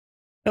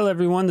Hello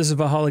everyone, this is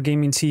Valhalla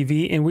Gaming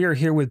TV, and we are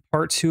here with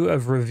part 2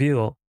 of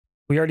Reveal.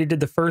 We already did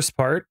the first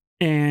part,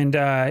 and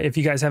if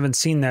you guys haven't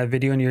seen that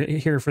video and you're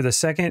here for the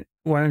second,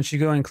 why don't you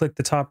go and click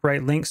the top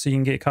right link so you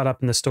can get caught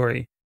up in the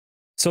story.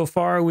 So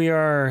far, we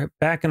are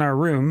back in our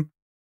room,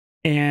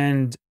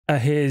 and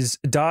his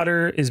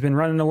daughter has been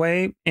running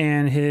away,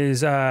 and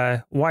his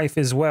wife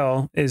as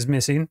well is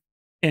missing,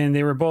 and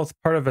they were both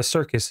part of a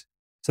circus.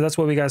 So that's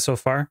what we got so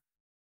far.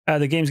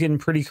 The game's getting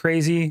pretty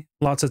crazy,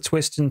 lots of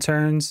twists and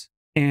turns.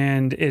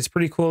 And it's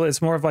pretty cool.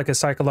 It's more of like a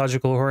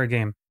psychological horror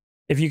game.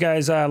 If you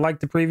guys liked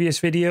the previous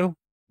video,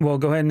 well,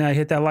 go ahead and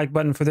hit that like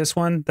button for this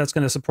one. That's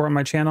going to support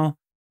my channel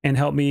and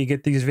help me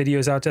get these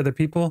videos out to other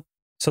people.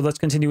 So let's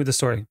continue with the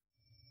story.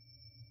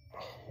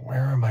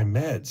 Where are my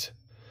meds?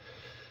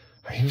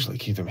 I usually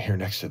keep them here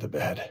next to the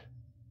bed.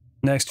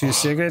 Next to your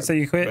cigarettes that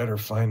you quit? Better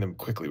find them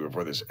quickly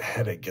before this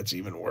headache gets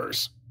even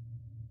worse.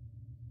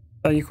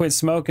 Oh, you quit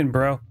smoking,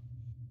 bro.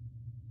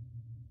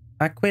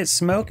 I quit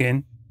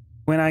smoking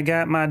when I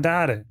got my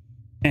daughter.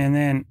 And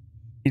then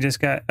you just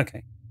got,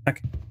 okay.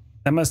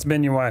 That must have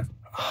been your wife.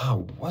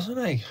 Wasn't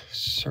I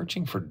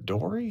searching for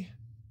Dory?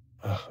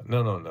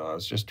 No, I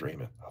was just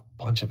dreaming. A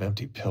bunch of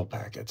empty pill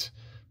packets,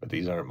 but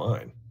these aren't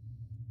mine.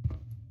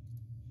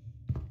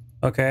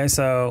 Okay,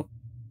 so,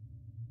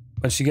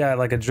 what you got,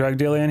 like a drug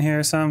dealer in here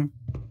or something?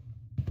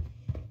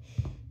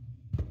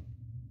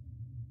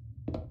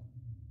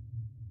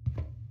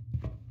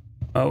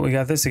 Oh, we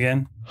got this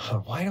again.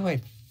 Why do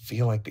I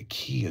feel like the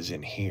key is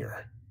in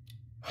here?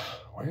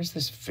 Where's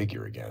this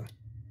figure again?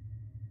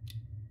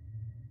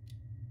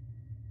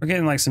 We're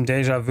getting like some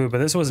deja vu, but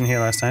this wasn't here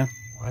last time.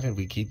 Why did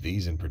we keep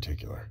these in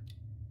particular?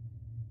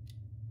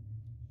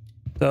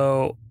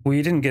 So,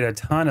 we didn't get a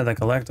ton of the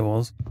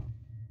collectibles.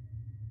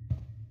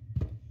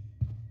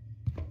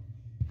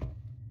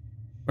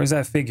 Where's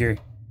that figure?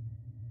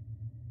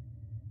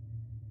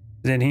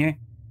 Is it in here?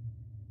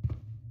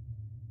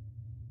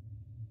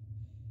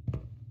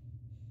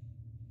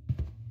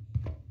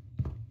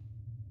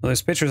 Well,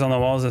 there's pictures on the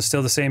walls. It's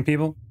still the same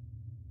people?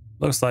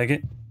 Looks like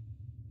it.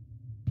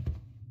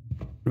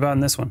 What about in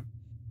this one?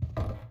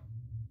 Got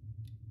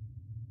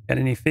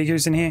any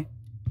figures in here?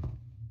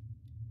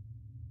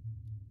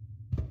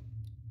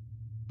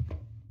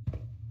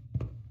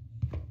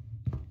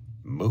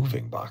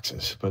 Moving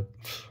boxes, but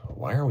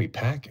why are we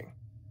packing?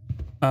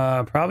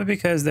 Probably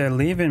because they're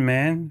leaving,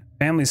 man.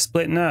 Family's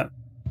splitting up.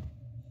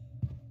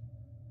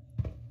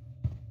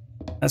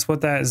 That's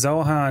what that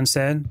Zohan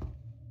said.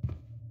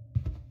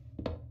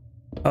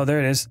 Oh, there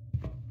it is.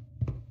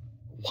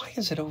 Why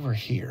is it over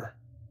here?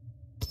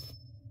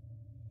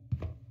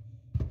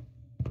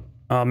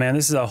 Oh man,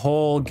 this is a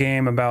whole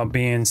game about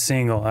being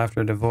single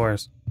after a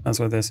divorce. That's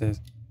what this is.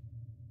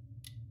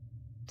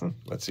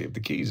 Let's see if the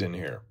key's in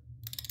here.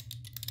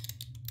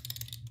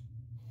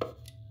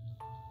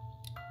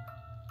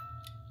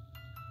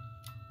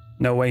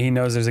 No way he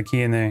knows there's a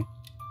key in there.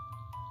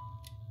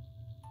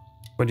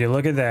 Would you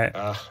look at that?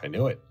 I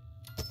knew it.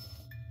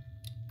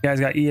 You guys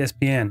got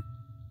ESPN.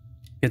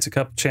 Gets a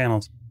couple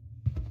channels.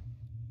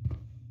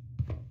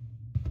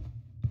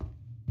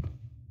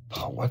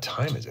 Oh, what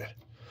time is it?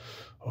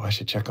 Oh, I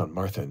should check on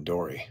Martha and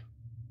Dory.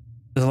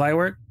 Does the light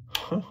work?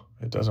 Huh,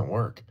 it doesn't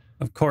work.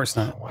 Of course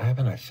not. Why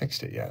haven't I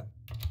fixed it yet?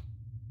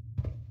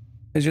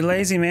 Because you're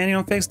lazy, man. You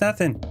don't fix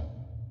nothing.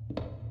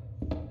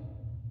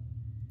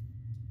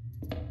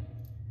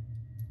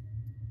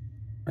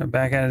 We're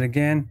back at it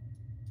again.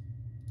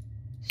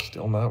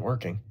 Still not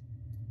working.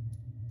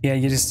 Yeah,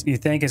 you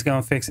think it's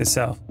gonna fix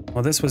itself.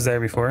 Well, this was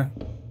there before.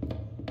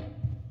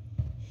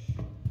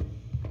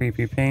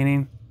 Creepy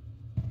painting.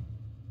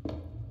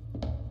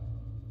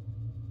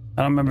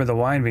 I don't remember the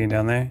wine being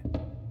down there.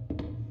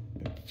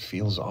 It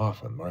feels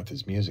off when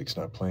Martha's music's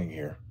not playing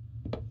here.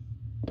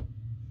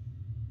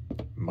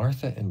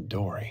 Martha and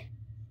Dory.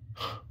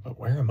 But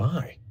where am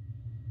I?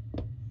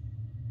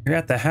 You're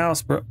at the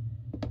house, bro.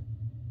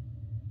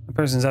 The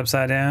person's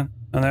upside down.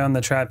 And they're on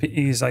the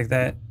trapeze like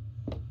that.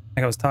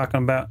 Like I was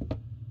talking about.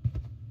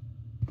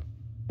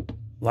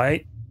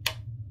 Light?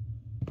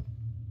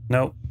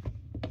 Nope.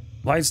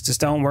 Lights just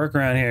don't work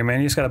around here,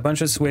 man. You just got a bunch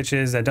of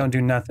switches that don't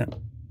do nothing.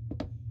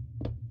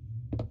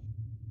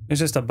 There's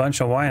just a bunch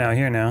of wine out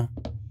here now.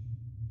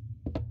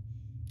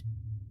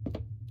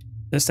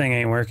 This thing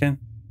ain't working.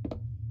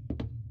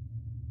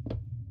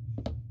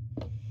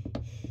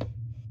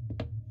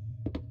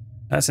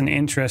 That's an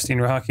interesting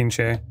rocking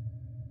chair.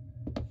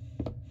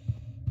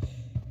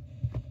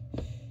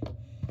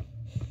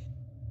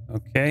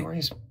 Okay.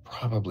 Dory's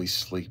probably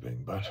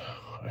sleeping, but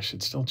I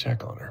should still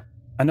check on her.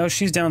 I know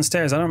she's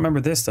downstairs. I don't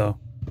remember this, though.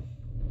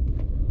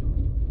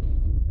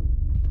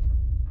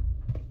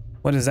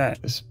 What is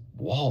that? This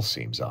wall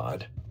seems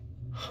odd.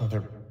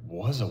 There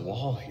was a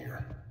wall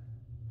here.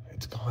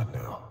 It's gone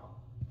now.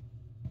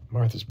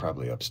 Martha's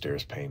probably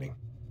upstairs painting.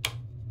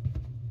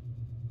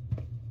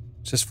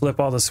 Just flip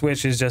all the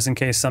switches just in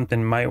case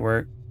something might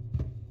work.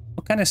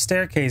 What kind of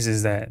staircase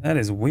is that? That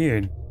is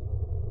weird.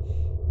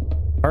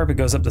 Carpet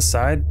goes up the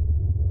side.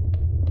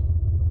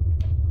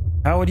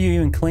 How would you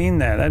even clean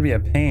that? That'd be a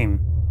pain.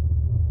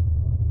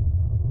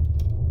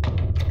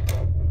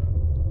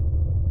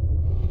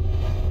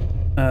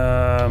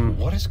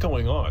 What is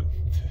going on?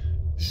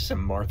 This isn't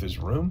Martha's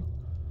room.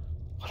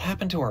 What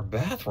happened to our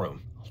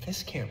bathroom?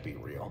 This can't be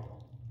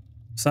real.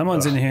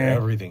 Someone's in here.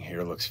 Everything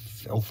here looks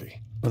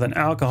filthy. With an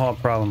alcohol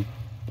problem.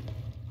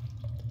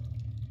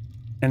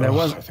 And there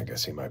was... I think I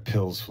see my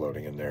pills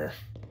floating in there.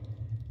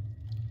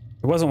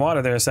 There wasn't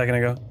water there a second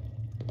ago.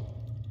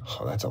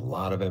 Oh, that's a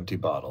lot of empty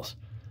bottles.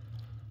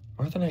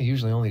 Martha and I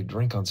usually only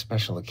drink on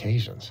special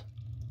occasions.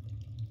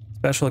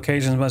 Special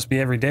occasions must be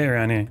every day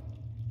around here.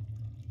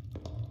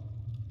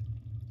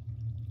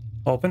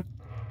 Open.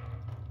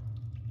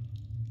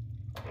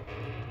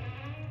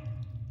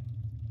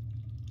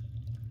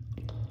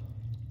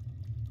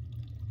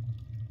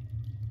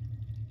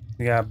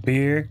 We got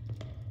beer.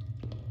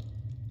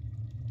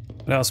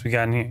 What else we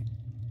got in here?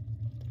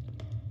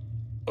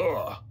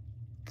 Ugh.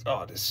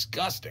 Oh,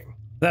 disgusting.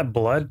 Is that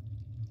blood?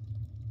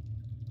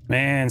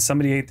 Man,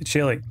 somebody ate the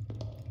chili.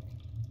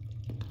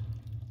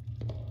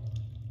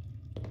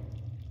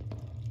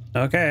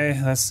 Okay,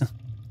 let's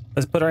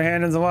put our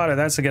hand in the water.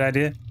 That's a good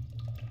idea.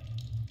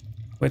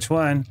 Which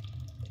one?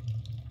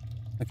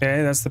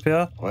 Okay, that's the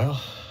pill.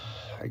 Well,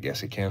 I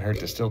guess it can't hurt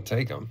to still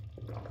take them.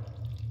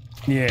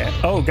 Yeah.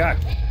 Oh, God.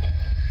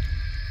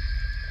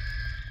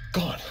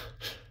 Gone.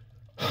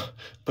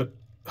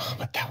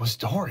 But that was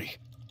Dory.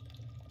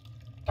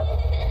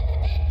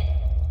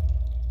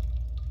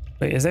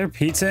 Wait, is there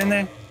pizza in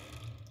there?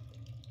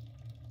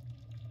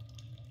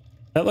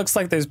 That looks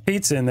like there's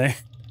pizza in there.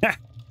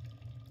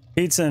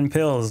 Pizza and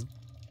pills.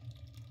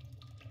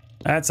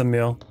 That's a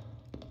meal.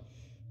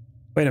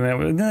 Wait a minute,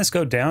 didn't this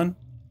go down?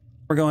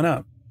 We're going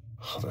up.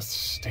 Oh, the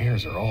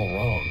stairs are all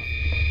wrong.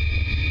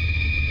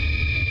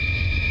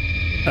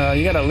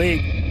 You got a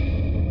leak.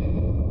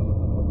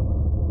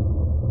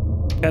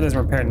 That doesn't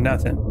repair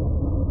nothing.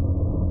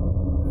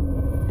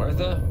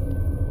 Martha,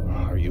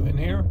 are you in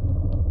here?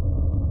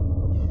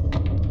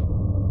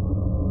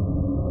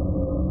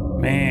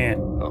 Man.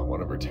 Oh,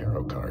 one of her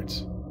tarot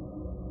cards.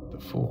 The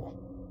Fool.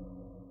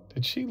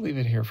 Did she leave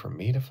it here for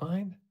me to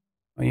find?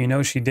 Well, you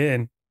know she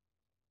did.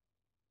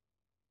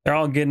 They're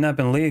all getting up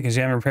and leaving because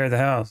you haven't repaired the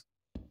house.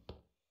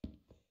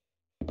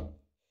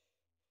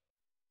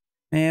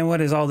 Man,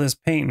 what is all this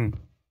painting?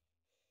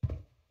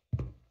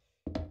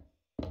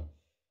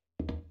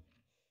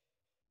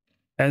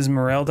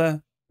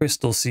 Esmeralda,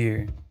 Crystal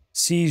Seer.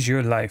 Seize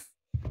your life.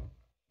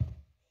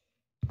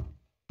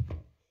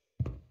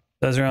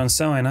 Does her own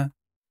sewing, huh?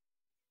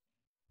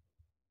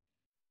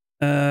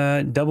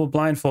 Double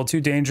blindfold,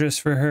 too dangerous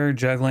for her.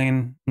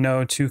 Juggling,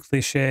 no, too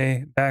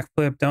cliche.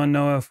 Backflip, don't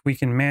know if we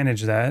can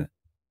manage that,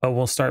 but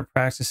we'll start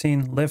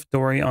practicing. Lift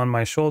Dory on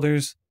my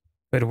shoulders.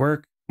 Good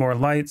work. More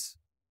lights.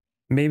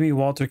 Maybe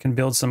Walter can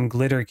build some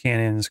glitter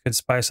cannons. Could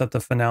spice up the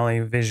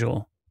finale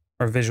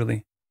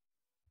visually.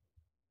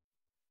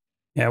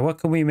 Yeah, what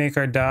can we make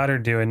our daughter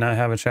do and not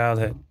have a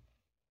childhood?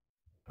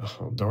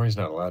 Oh, Dory's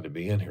not allowed to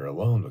be in here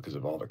alone because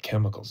of all the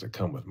chemicals that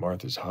come with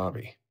Martha's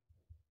hobby.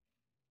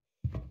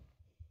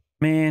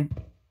 Man,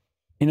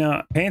 you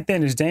know, paint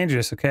thin is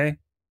dangerous, okay?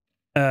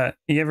 You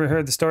ever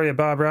heard the story of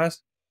Bob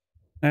Ross?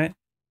 Right?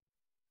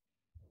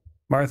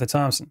 Walter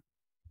Thompson.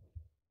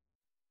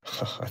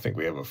 I think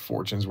we have a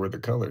fortune's worth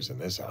of colors in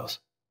this house.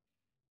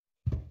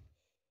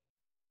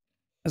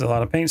 There's a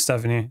lot of paint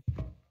stuff in here.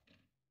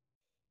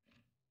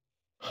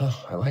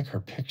 I like her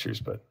pictures,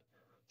 but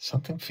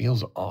something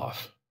feels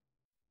off.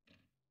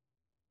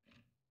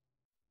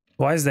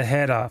 Why is the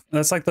head off?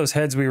 That's like those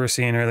heads we were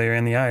seeing earlier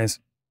in the eyes.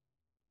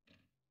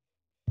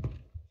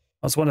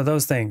 That's one of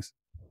those things.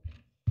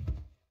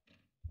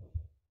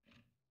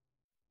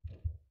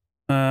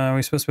 Are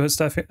we supposed to put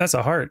stuff here? That's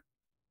a heart.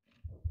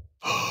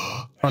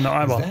 Oh, no,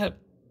 eyeball. Is that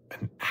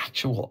an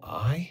actual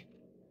eye?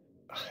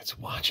 It's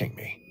watching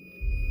me.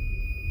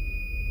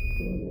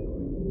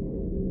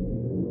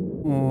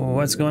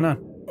 What's going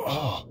on?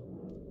 Oh,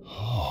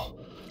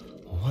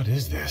 what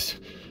is this?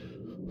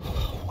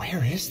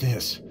 Where is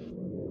this?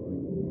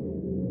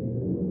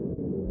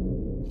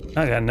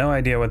 I got no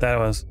idea what that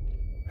was.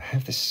 I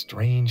have this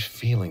strange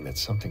feeling that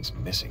something's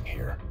missing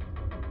here.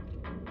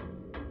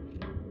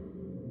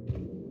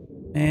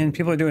 And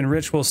people are doing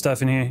ritual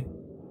stuff in here.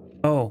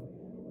 Oh,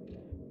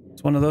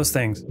 it's one of those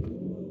things.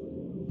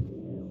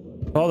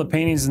 All the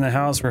paintings in the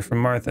house were from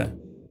Martha.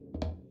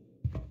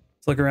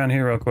 Let's look around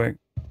here real quick.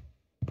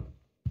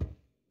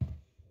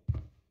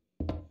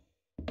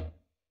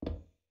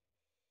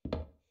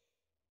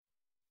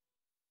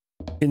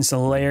 Getting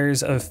some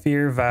layers of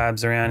fear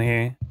vibes around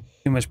here.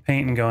 Too much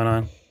painting going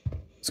on.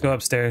 Let's go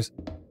upstairs.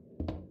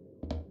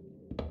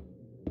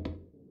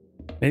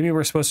 Maybe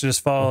we're supposed to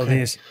just follow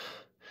these.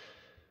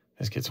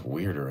 This gets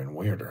weirder and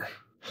weirder.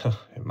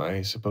 Am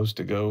I supposed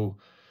to go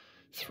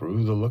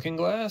through the looking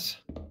glass?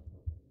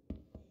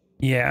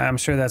 Yeah, I'm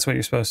sure that's what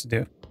you're supposed to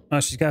do.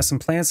 Oh, she's got some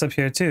plants up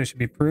here too. Should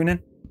be pruning.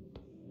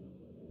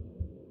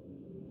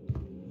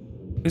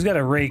 Who's got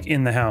a rake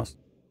in the house?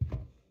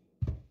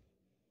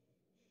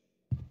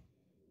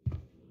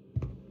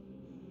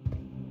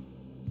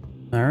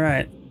 All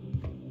right.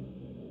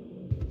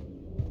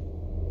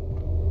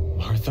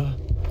 Martha?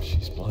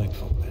 She's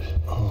blindfolded.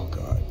 Oh,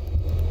 God.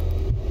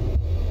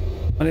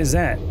 What is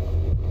that?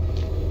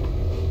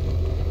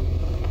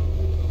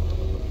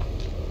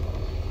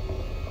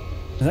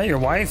 Is that your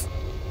wife?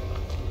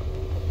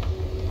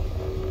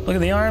 Look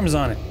at the arms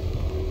on it.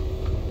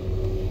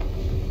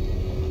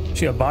 Is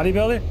she a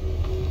bodybuilder?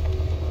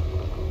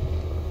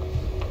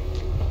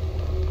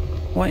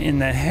 What in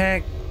the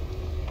heck?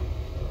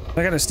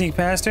 I gotta sneak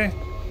past her?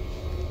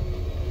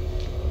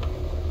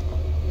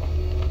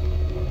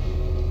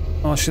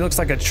 Oh, she looks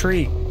like a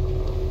tree.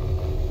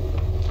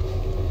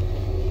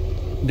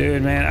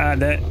 Dude, man,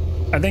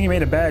 I think you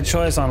made a bad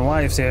choice on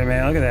wives here,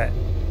 man. Look at that.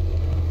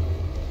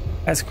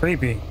 That's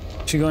creepy.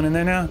 She going in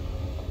there now?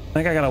 I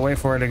think I gotta wait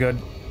for her to go.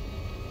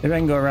 Maybe I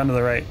can go around to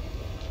the right.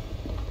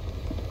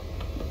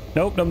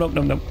 Nope, nope, nope,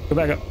 nope, nope. Go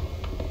back up.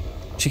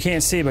 She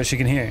can't see, but she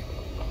can hear.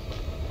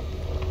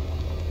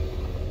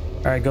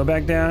 Alright, go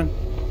back down.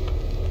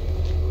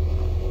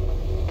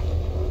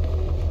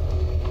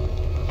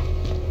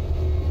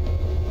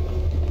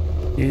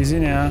 Easy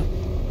now.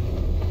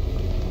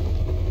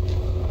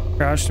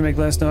 Crouch to make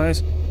less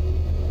noise.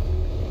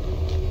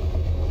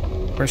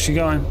 Where's she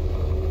going?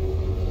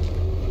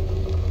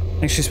 I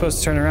think she's supposed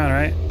to turn around,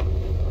 right?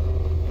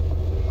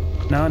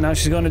 No, now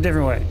she's going a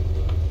different way.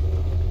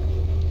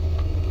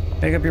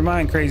 Make up your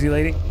mind, crazy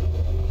lady.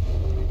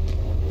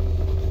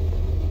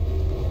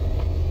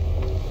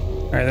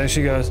 Alright, there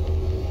she goes.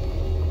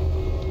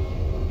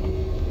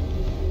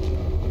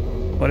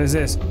 What is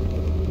this?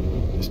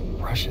 This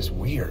brush is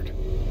weird.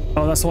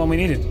 Oh, that's the one we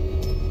needed.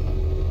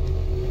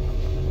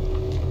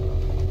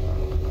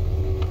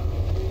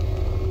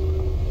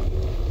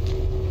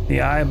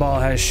 The eyeball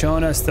has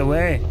shown us the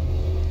way.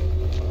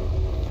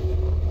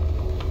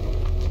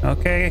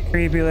 Okay,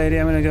 creepy lady,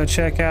 I'm gonna go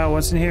check out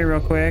what's in here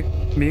real quick.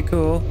 Be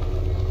cool.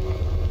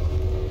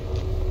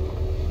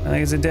 I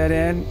think it's a dead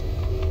end.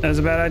 That was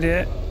a bad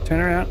idea. Turn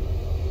around.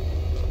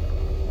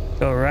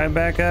 Go right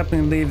back up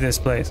and leave this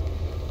place.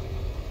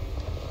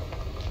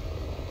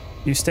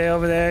 You stay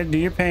over there, do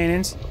your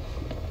paintings.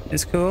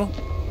 It's cool.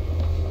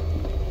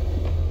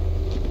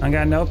 I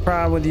got no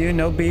problem with you,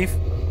 no beef.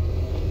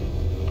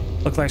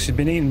 Look like she's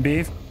been eating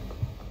beef.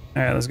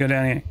 Alright, let's go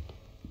down here.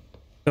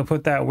 Go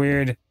put that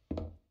weird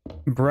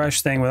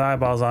brush thing with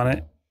eyeballs on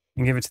it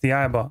and give it to the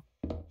eyeball.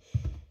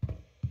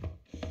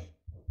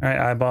 Alright,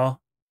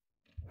 eyeball.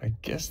 I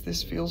guess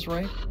this feels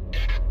right.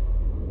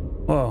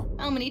 Whoa.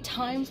 How many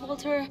times,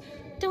 Walter?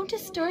 Don't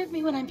disturb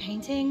me when I'm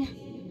painting.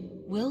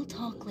 We'll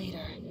talk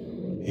later.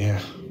 Yeah,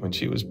 when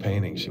she was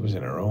painting, she was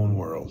in her own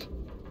world.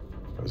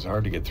 It was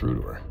hard to get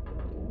through to her.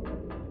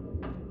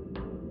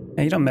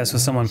 Hey, you don't mess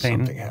with someone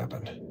painting. Something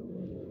happened.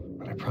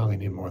 But I probably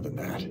need more than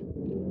that.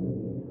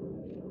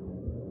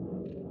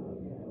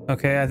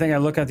 Okay, I think I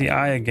look at the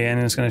eye again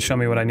and it's going to show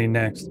me what I need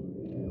next.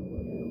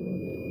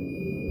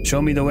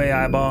 Show me the way,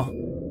 eyeball.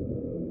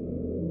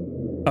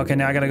 Okay,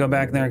 now I got to go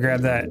back there and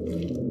grab that.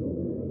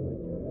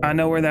 I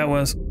know where that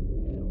was.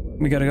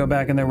 We got to go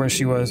back in there where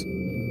she was.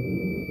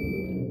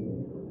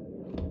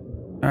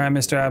 Alright,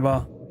 Mr.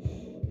 Eyeball.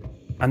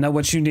 I know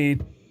what you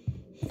need.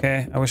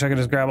 Okay, I wish I could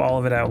just grab all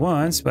of it at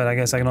once, but I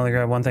guess I can only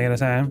grab one thing at a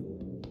time.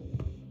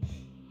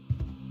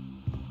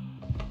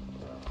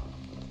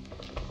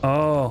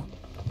 Oh.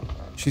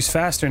 She's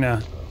faster now.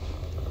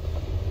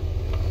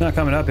 She's not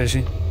coming up, is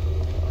she?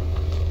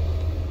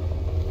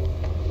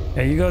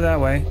 Yeah, you go that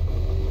way.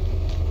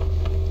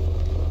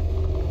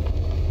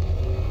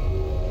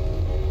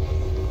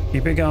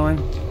 Keep it going.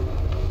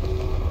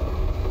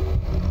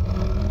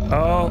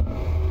 Oh.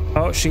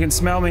 Oh, she can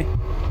smell me.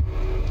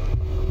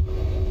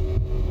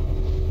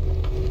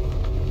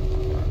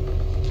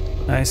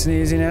 Nice and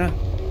easy now.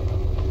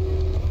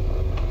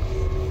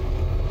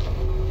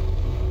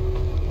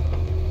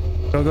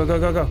 Go, go, go,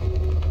 go, go.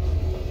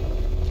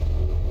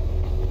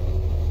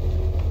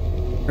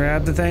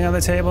 Grab the thing on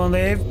the table and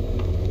leave.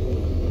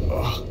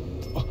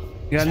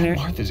 You got in here?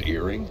 Martha's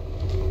earring?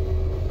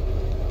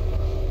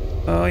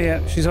 Oh,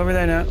 yeah. She's over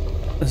there now.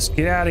 Let's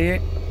get out of here.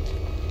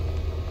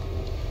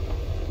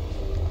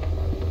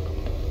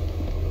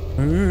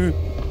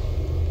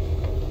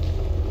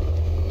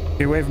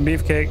 Get away from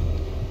Beefcake.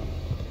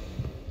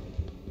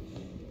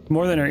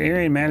 More than her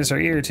earring, man. It's her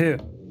ear, too.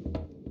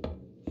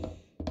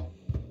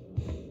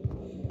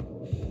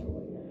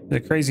 The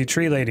crazy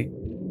tree lady.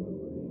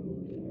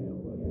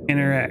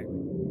 Interact.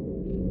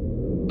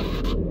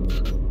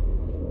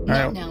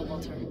 Not now,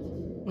 Walter.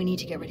 We need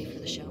to get ready for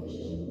the show.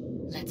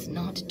 Let's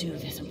not do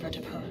this in front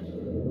of her.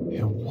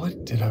 Yeah,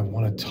 what did I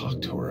want to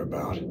talk to her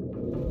about?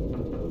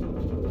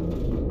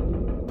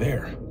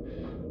 There.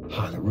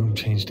 Ah, the room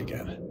changed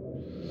again.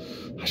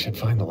 I should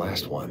find the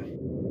last one.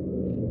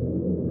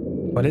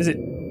 What is it?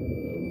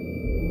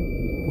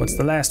 What's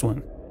the last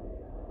one?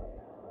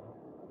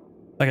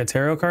 Like a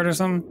tarot card or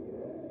something?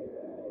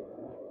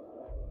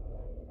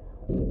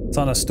 It's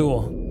on a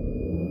stool.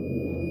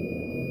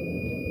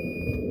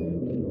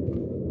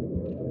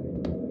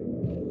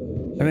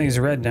 Everything's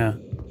red now.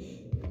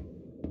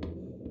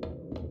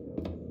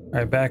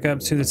 Alright, back up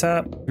to the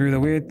top, through the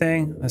weird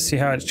thing. Let's see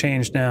how it's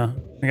changed now.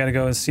 We gotta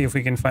go and see if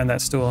we can find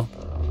that stool.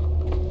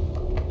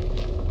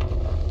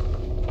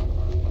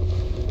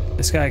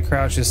 This guy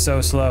crouches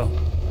so slow.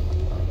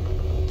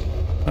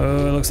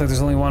 Oh, it looks like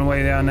there's only one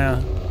way down now.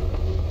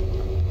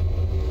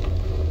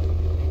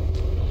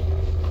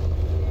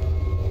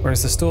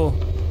 Where's the stool?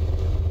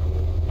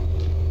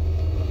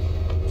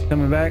 She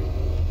coming back?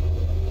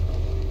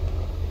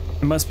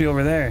 It must be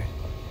over there.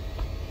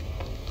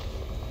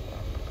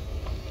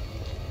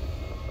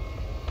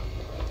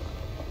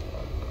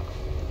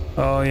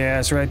 Oh yeah,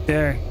 it's right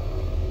there.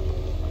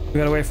 We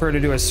gotta wait for her to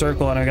do a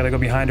circle and I gotta go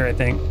behind her, I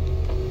think.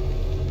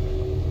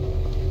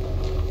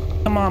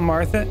 Come on,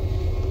 Martha.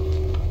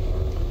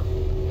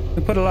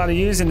 We put a lot of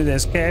years into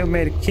this, okay? We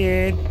made a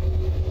kid.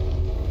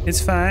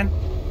 It's fine.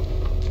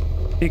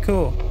 Be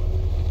cool.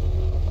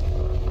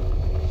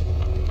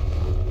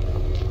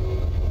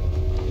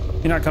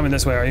 You're not coming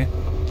this way, are you?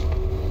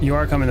 You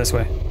are coming this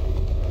way.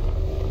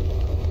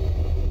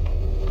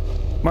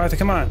 Martha,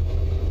 come on.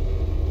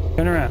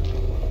 Turn around.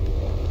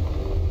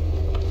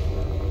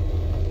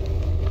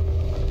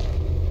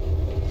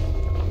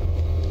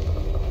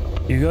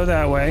 You go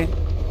that way.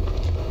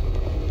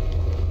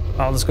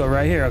 I'll just go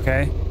right here,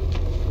 okay?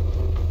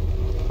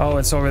 Oh,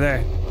 it's over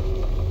there.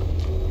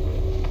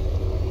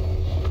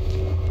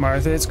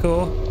 Martha, it's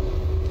cool.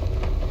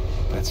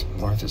 That's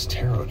Martha's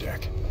tarot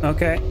deck.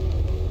 Okay.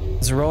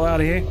 Let's roll out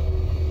of here.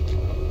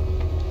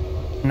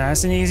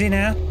 Nice and easy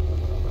now.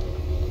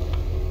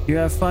 You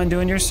have fun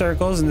doing your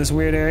circles in this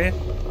weird area.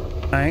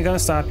 I ain't gonna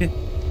stop you.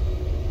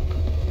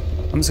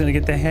 I'm just gonna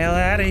get the hell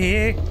out of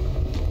here.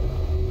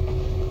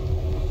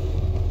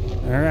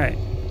 Alright.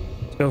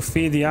 Let's go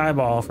feed the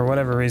eyeball for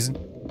whatever reason.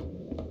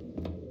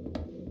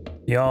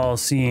 The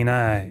all-seeing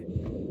eye.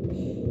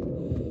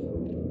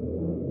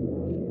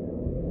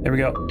 There we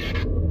go.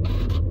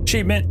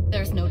 Achievement.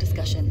 There's no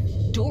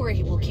discussion.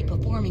 Dory will keep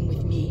performing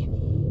with me.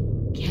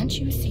 Can't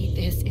you see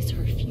this is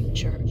her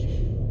future?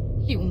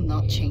 He will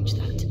not change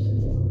that.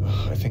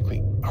 I think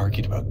we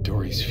argued about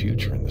Dory's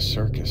future in the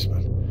circus,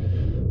 but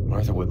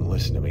Martha wouldn't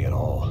listen to me at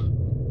all.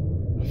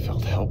 I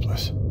felt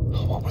helpless.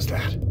 What was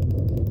that?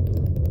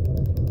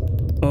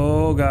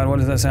 Oh god, what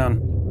does that sound?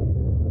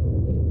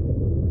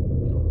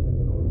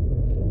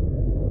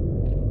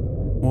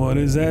 What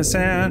is that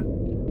sound?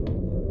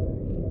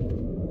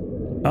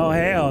 Oh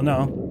hell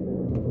no.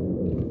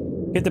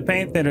 Get the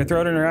paint thinner,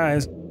 throw it in her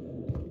eyes.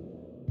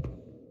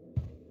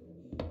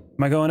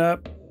 Am I going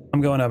up? I'm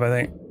going up, I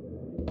think.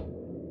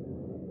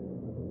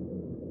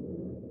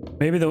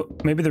 Maybe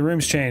the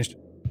room's changed.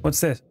 What's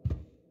this?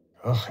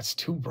 Oh, it's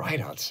too bright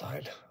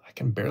outside. I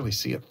can barely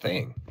see a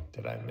thing.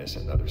 Did I miss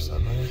another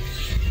sunrise?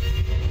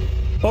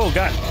 Oh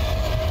god.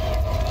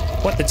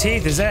 What the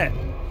teeth is that?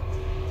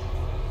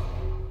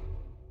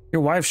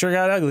 Your wife sure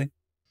got ugly.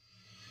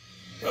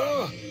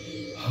 Oh.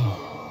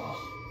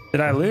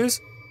 Did I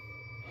lose?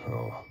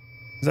 Oh.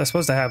 Is that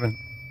supposed to happen?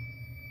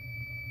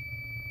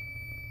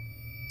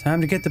 Time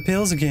to get the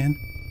pills again.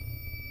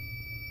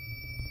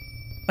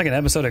 Like an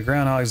episode of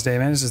Groundhog's Day,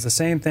 man. This is the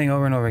same thing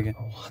over and over again.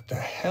 What the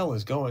hell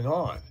is going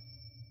on?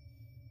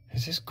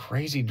 Is this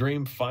crazy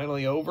dream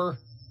finally over?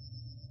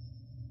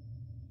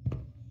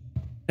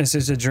 Is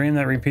this a dream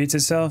that repeats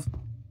itself?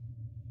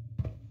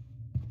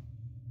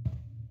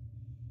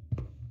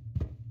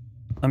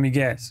 Let me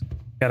guess.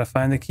 Gotta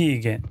find the key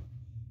again.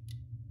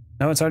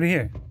 No, it's already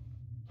here.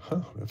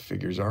 Huh, the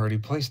figure's already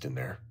placed in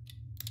there.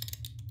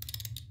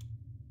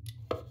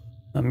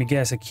 Let me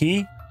guess, a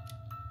key?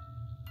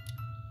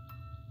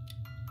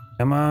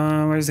 Come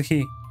on, where's the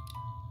key?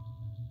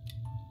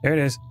 There it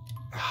is.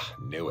 Ah,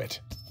 knew it.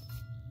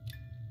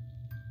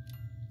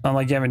 Not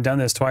like you haven't done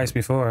this twice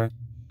before.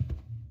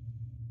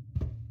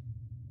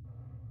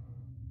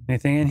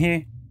 Anything in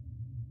here?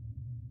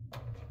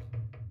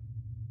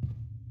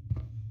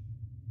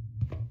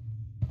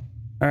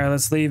 Alright,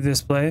 let's leave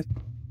this place.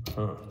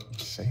 Huh,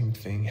 same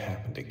thing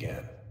happened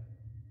again.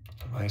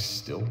 Am I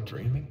still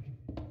dreaming?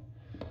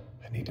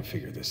 I need to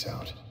figure this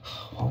out.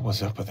 What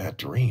was up with that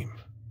dream?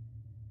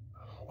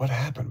 What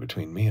happened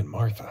between me and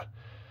Martha?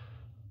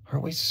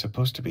 Aren't we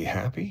supposed to be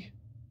happy?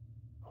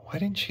 Why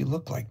didn't she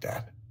look like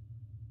that?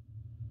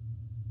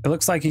 It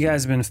looks like you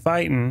guys have been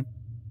fighting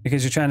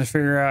because you're trying to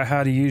figure out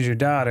how to use your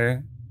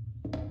daughter.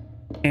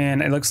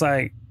 And it looks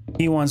like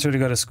he wants her to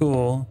go to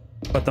school,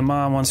 but the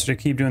mom wants her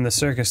to keep doing the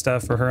circus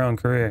stuff for her own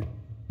career.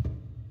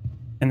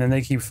 And then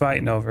they keep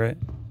fighting over it.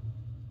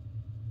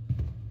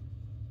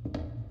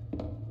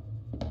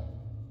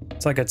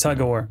 It's like a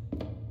tug of war.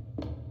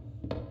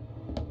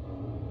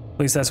 At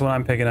least that's what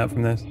I'm picking up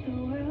from this.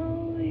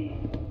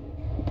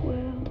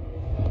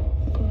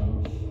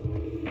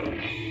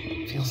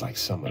 Feels like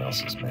someone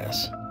else's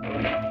mess.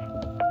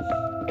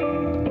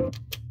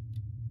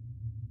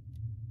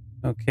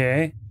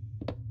 Okay.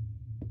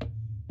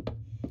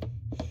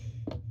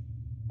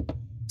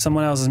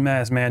 Someone else's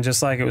mess, man.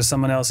 Just like it was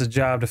someone else's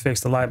job to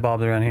fix the light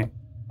bulbs around here.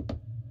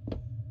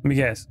 Let me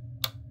guess.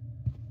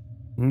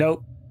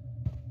 Nope.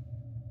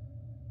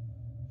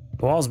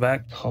 The wall's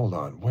back. Hold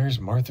on, where's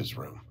Martha's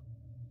room?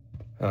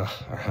 Our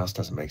house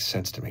doesn't make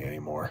sense to me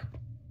anymore.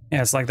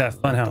 Yeah, it's like that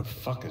fun What house. the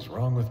fuck is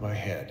wrong with my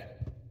head?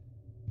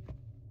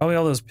 Probably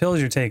all those pills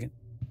you're taking.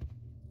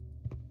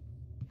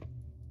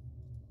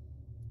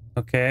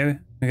 Okay,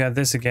 we got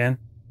this again.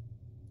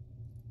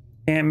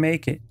 Can't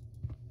make it.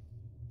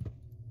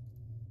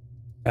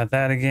 Got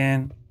that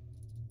again.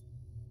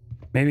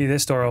 Maybe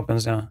this door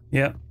opens now.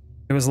 Yep.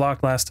 It was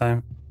locked last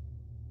time.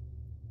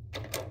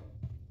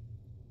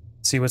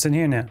 Let's see what's in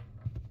here now.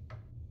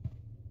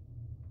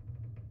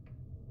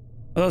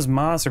 Are those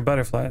moths or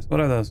butterflies? What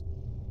are those?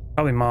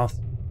 Probably moths.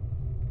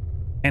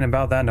 Ain't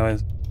about that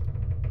noise.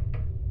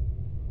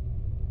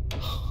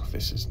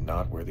 This is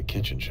not where the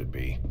kitchen should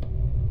be.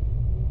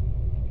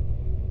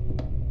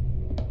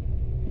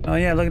 Oh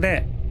yeah, look at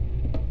that.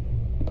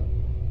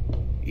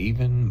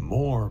 Even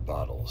more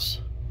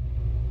bottles.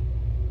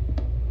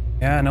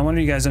 Yeah, no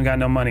wonder you guys don't got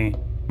no money.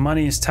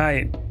 Money is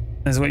tight,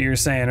 is what you were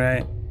saying,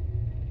 right?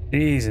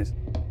 Jesus.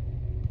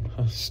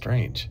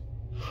 Strange.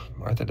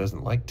 Martha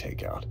doesn't like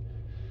takeout.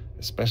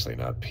 Especially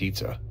not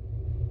pizza.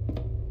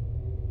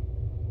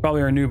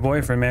 Probably her new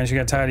boyfriend, man. She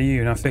got tired of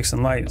you not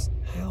fixing lights.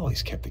 I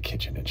always kept the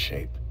kitchen in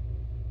shape.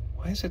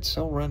 Why is it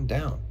so run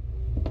down?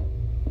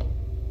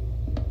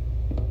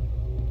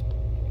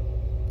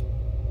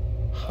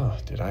 Huh,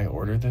 did I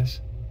order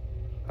this?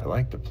 I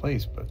like the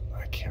place, but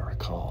I can't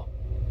recall.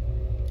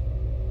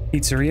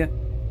 Pizzeria.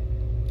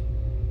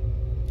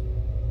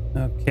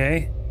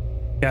 Okay.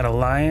 Got a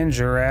lion,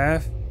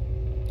 giraffe.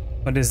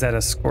 What is that,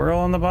 a squirrel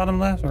on the bottom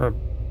left?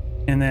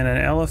 And then an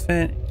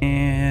elephant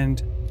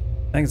and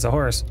I think it's a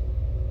horse.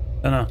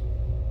 I don't know.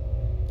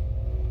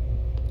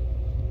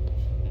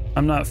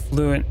 I'm not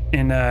fluent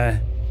in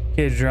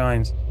kid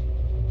drawings.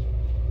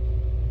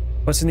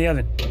 What's in the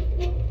oven?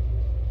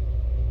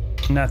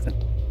 Nothing.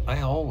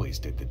 I always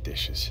did the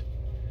dishes.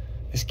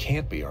 This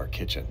can't be our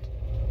kitchen.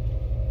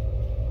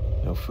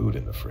 No food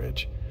in the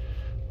fridge.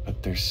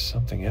 But there's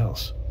something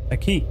else. A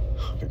key.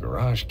 The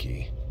garage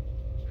key.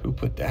 Who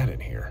put that in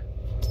here?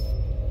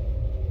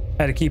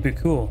 Had to keep it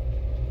cool.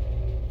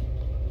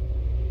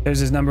 There's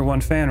his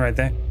 #1 fan right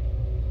there.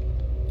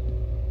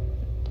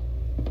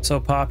 So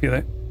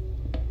popular.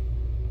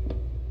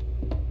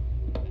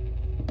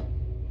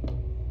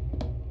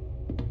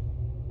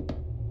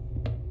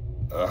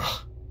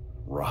 Ugh,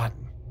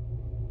 rotten.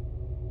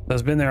 So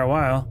it's been there a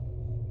while.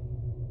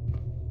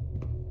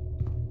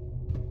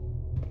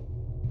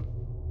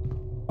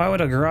 Why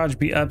would a garage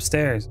be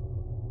upstairs?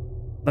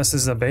 Unless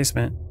this is a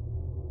basement.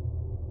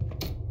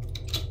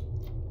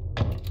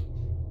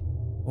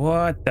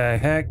 What the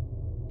heck?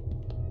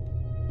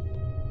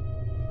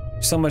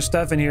 So much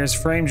stuff in here is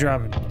frame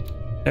dropping.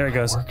 There it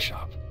goes.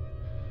 Workshop.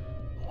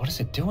 What is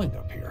it doing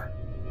up here?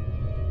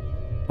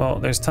 Well,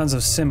 there's tons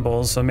of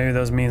symbols, so maybe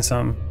those mean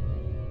something.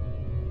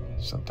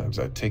 Sometimes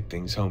I take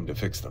things home to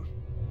fix them.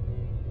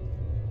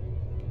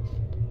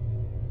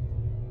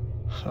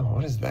 Oh,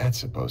 what is that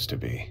supposed to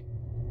be?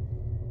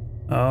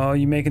 Oh,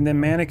 you making them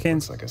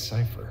mannequins? Looks like a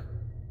cipher.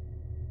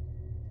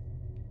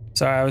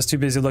 Sorry, I was too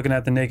busy looking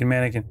at the naked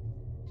mannequin.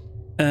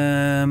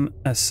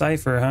 A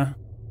cipher, huh?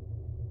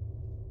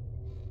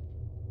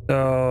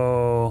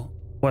 So,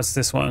 what's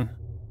this one?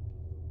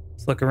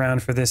 Let's look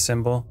around for this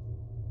symbol.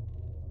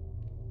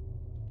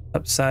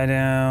 Upside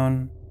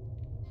down.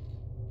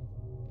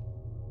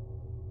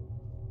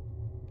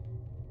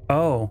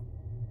 Oh,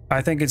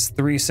 I think it's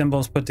 3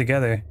 symbols put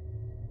together.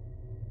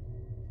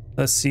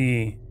 Let's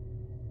see.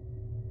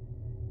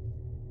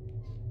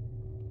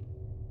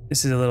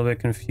 This is a little bit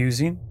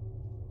confusing.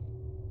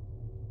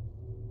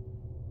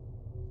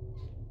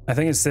 I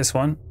think it's this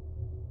one.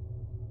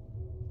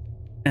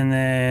 And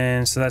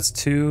then, so that's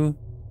 2.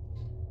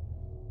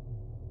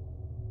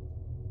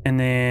 And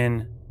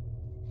then,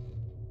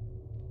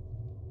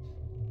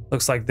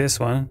 looks like this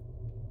one.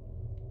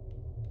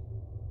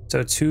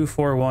 So 2,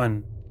 4,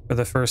 1 for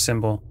the first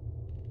symbol.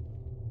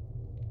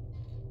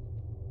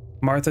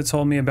 Martha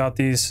told me about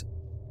these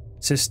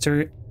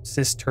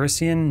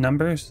Cistercian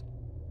numbers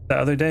the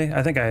other day.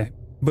 I think I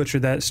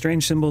butchered that.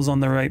 Strange symbols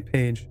on the right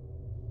page.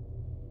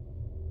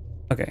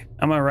 Okay,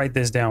 I'm gonna write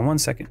this down. 1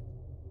 second.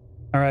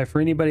 All right, for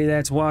anybody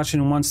that's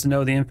watching and wants to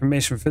know the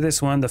information for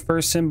this one, the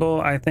first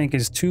symbol I think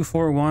is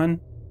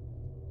 241.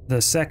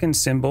 The second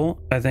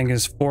symbol I think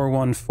is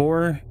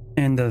 414,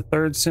 and the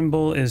third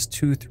symbol is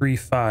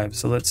 235.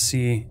 So let's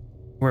see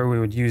where we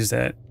would use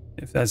that,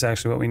 if that's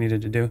actually what we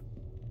needed to do.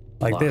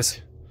 Like Locked.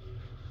 this.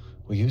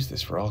 We use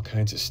this for all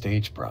kinds of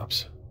stage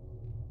props.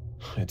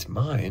 It's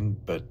mine,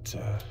 but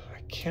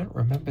I can't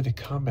remember the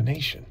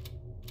combination.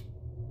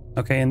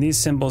 Okay, and these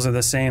symbols are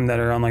the same that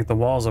are on like the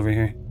walls over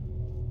here.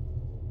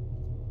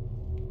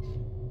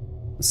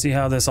 Let's see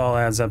how this all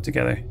adds up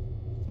together.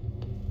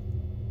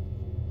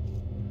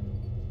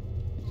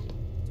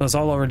 So it's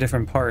all over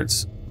different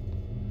parts.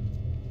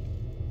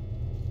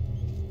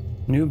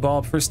 New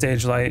bulb for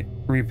stage light,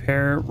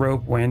 repair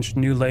rope winch,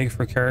 new leg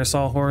for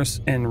carousel horse,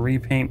 and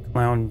repaint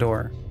clown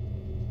door.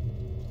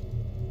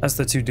 That's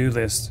the to-do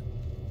list.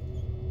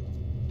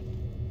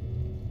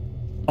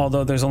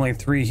 Although there's only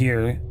 3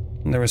 here,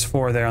 and there was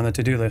 4 there on the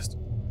to-do list.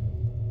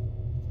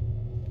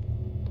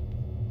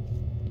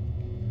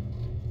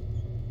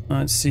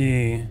 Let's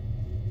see.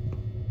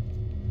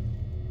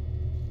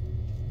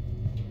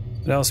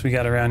 What else we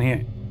got around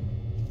here?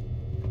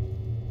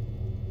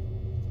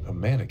 A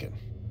mannequin.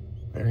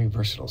 Very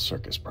versatile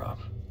circus prop.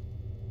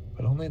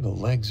 But only the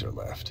legs are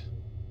left.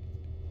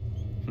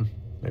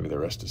 Maybe the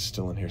rest is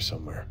still in here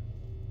somewhere.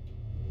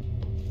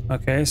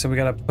 Okay, so we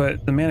gotta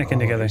put the mannequin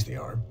together. There's the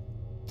arm.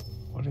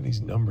 What are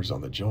these numbers on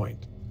the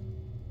joint?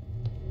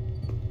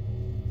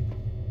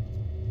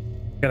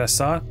 Got a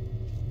saw?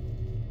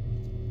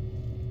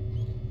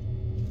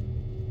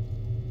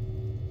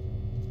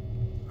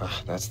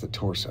 Ah, that's the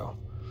torso.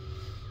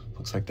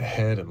 Looks like the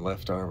head and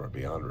left arm are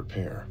beyond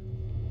repair.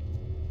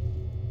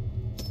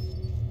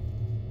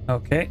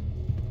 Okay.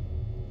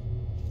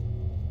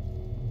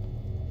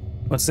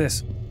 What's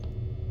this?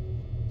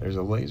 There's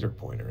a laser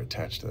pointer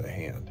attached to the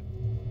hand.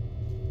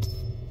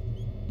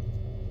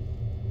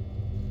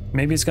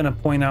 Maybe it's gonna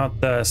point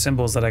out the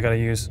symbols that I gotta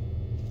use.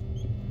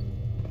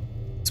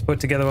 Let's put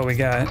together what we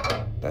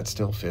got. That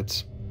still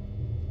fits.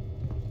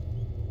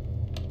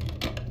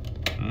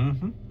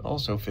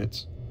 Also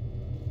fits.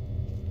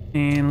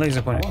 And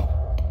laser pointer.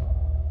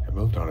 Whoa. It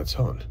moved on its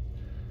own.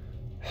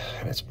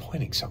 And it's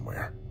pointing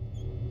somewhere.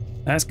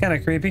 That's kind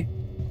of creepy.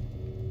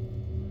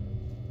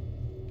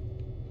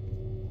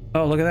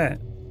 Oh, look at that.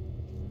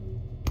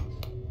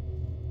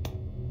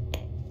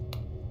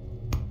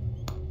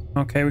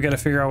 Okay, we gotta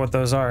figure out what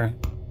those are.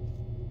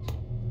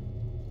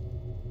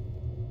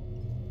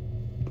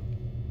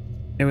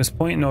 It was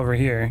pointing over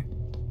here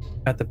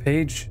at the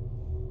page.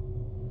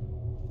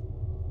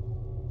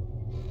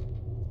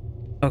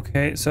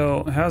 Okay,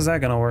 so how's that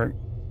gonna work?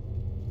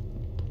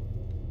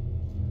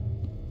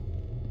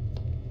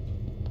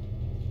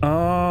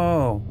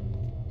 Oh.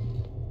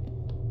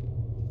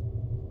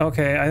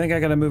 Okay, I think I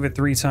gotta move it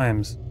 3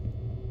 times.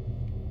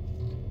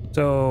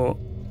 So,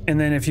 and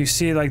then if you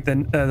see like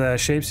the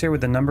shapes here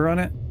with the number on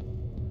it,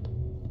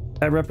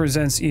 that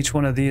represents each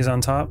one of these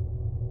on top.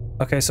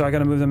 Okay, so I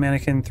gotta move the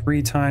mannequin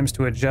 3 times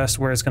to adjust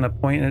where it's gonna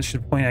point, and it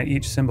should point at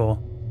each symbol.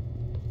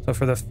 So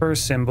for the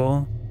first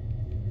symbol,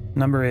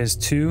 number is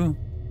 2.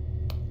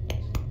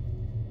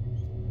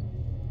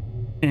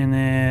 And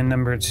then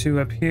number 2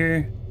 up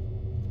here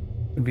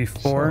would be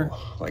 4. So,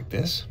 like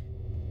this?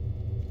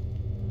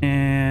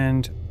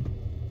 And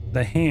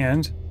the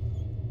hand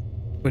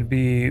would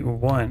be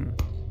 1.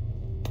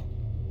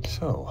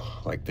 So,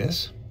 like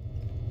this?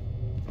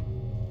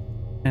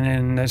 And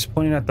then that's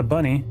pointing at the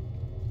bunny,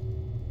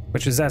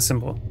 which is that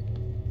symbol.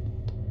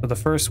 So the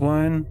first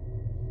one...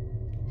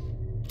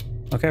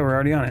 Okay, we're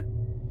already on it.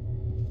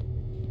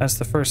 That's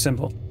the first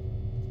symbol.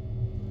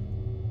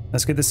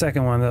 Let's get the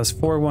second one. That was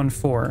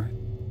 414.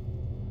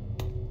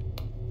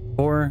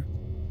 4.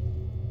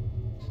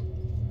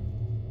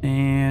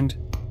 And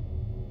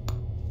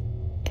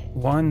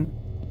 1.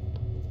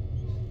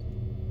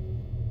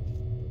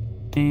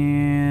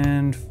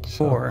 And 4.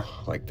 So,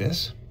 like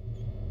this?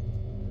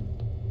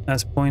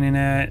 That's pointing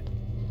at,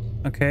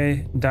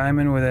 okay,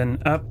 diamond with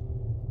an up.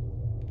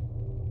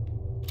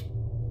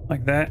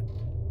 Like that.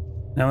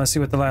 Now let's see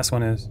what the last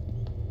one is.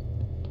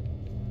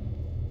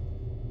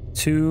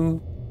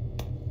 2.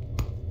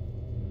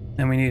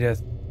 And we need a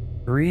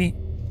 3.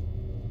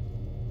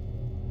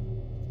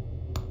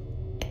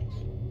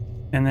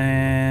 And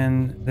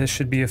then this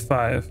should be a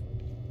 5.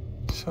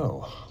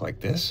 So,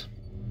 like this?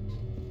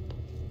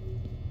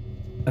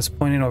 That's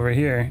pointing over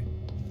here.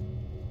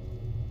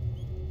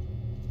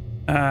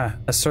 Ah,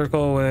 a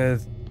circle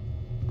with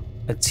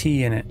a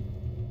T in it.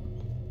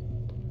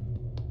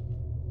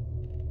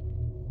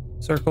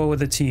 Circle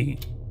with a T.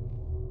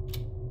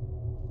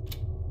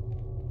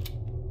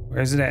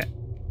 Where's it at?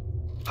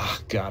 Ah,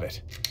 got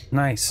it.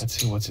 Nice. Let's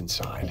see what's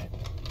inside.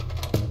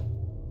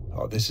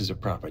 Oh, this is a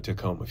prop I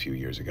took home a few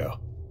years ago.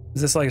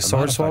 Is this like a I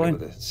sword modified it swallowing?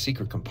 with a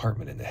secret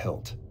compartment in the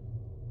hilt.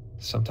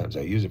 Sometimes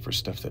I use it for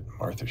stuff that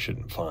Martha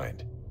shouldn't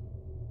find.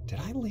 Did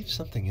I leave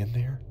something in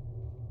there?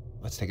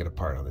 Let's take it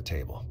apart on the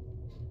table.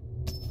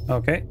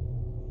 Okay.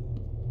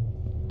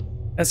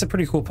 That's a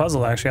pretty cool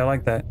puzzle, actually. I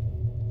like that.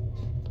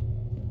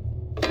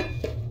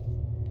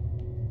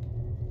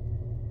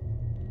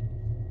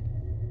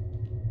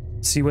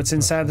 See what's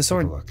inside the Let's take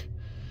sword. a look.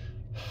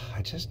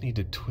 I just need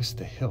to twist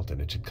the hilt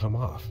and it should come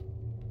off.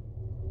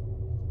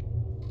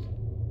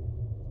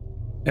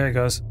 There it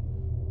goes.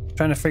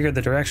 Trying to figure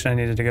the direction I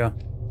needed to go.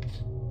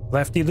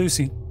 Lefty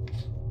loosey.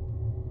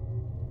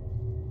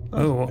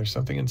 Oh, There's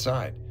something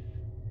inside.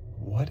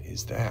 What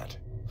is that?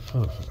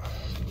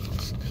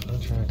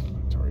 Contract,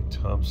 Walter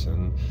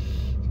Thompson,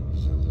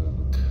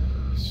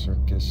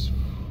 circus,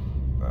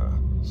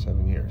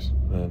 7 years.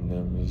 And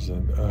there was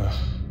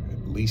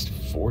at least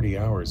 40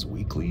 hours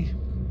weekly.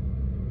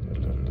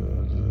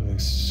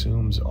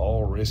 Assumes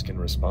all risk and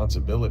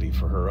responsibility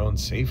for her own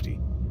safety.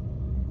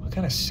 What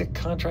kind of sick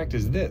contract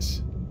is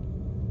this?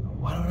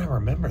 Why don't I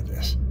remember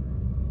this?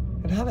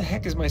 And how the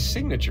heck is my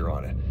signature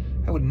on it?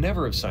 I would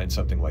never have signed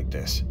something like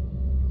this.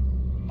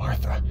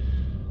 Martha,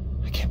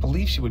 I can't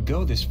believe she would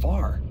go this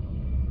far.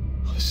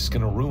 This is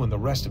gonna ruin the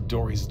rest of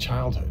Dory's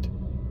childhood.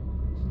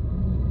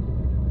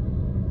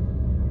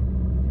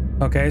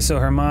 okay, so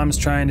her mom's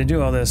trying to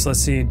do all this. Let's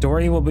see.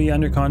 Dory will be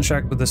under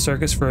contract with the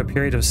circus for a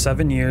period of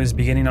 7 years,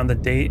 beginning on the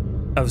date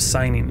of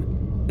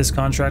signing. This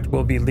contract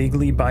will be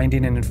legally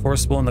binding and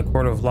enforceable in the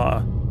court of law.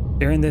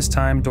 During this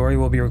time, Dory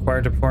will be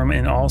required to perform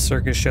in all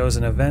circus shows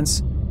and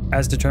events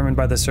as determined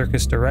by the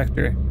circus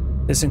director.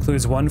 This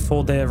includes 1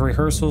 full day of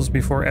rehearsals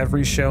before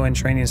every show and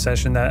training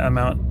session that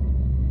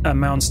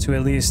amounts to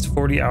at least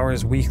 40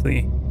 hours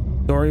weekly.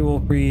 Dory will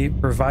be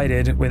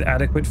provided with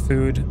adequate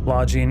food,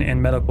 lodging,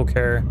 and medical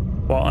care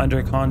while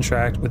under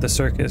contract with the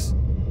circus.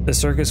 The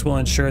circus will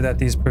ensure that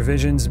these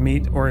provisions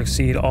meet or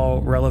exceed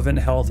all relevant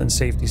health and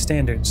safety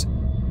standards.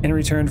 In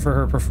return for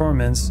her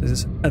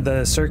performances,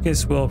 the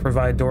circus will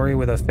provide Dory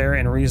with a fair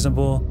and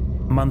reasonable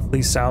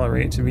monthly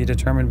salary to be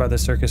determined by the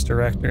circus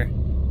director.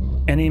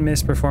 Any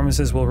missed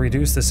performances will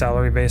reduce the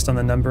salary based on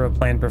the number of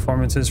planned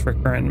performances for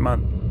current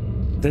month.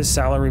 This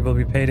salary will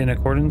be paid in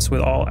accordance with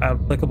all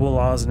applicable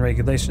laws and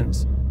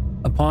regulations.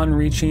 Upon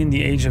reaching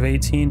the age of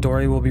 18,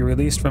 Dory will be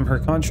released from her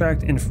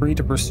contract and free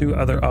to pursue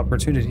other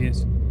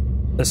opportunities.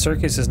 The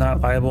circus is not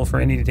liable for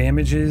any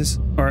damages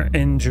or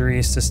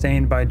injuries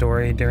sustained by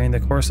Dory during the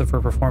course of her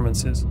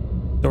performances.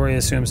 Dory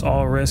assumes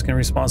all risk and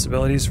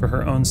responsibilities for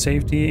her own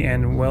safety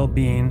and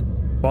well-being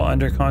while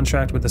under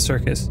contract with the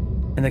circus.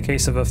 In the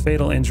case of a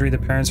fatal injury, the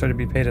parents are to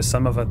be paid a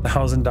sum of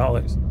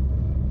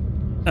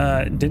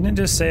 $1,000. Didn't it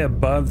just say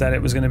above that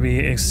it was going to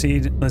be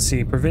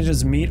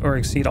provisions meet or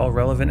exceed all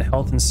relevant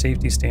health and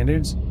safety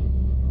standards?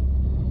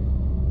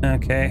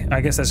 Okay,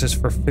 I guess that's just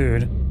for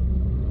food.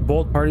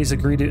 Both parties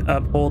agree to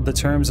uphold the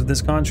terms of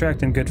this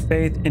contract in good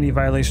faith. Any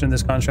violation of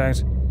this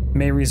contract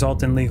may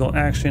result in legal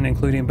action,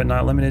 including but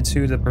not limited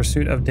to the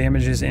pursuit of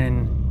damages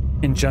and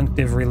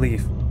injunctive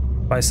relief.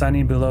 By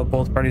signing below,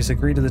 both parties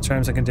agree to the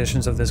terms and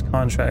conditions of this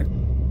contract.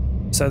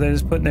 So they're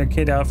just putting their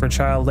kid out for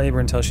child labor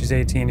until she's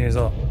 18 years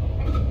old.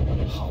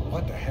 Oh,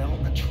 what the hell?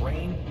 A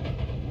train?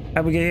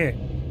 How'd we get here?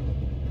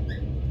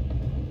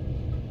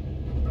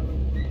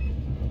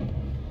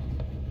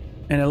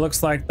 And it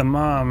looks like the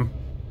mom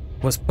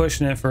was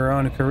pushing it for her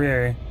own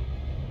career.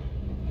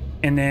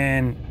 And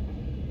then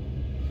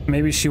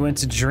maybe she went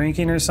to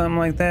drinking or something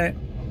like that.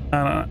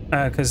 I don't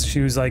know, because she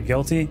was like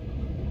guilty.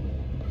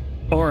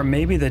 Or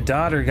maybe the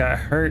daughter got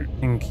hurt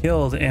and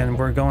killed and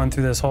we're going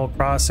through this whole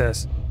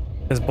process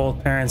because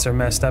both parents are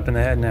messed up in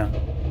the head now.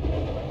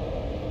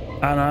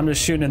 I don't know, I'm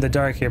just shooting in the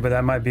dark here, but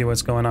that might be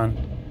what's going on.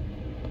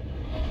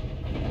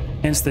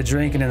 Hence the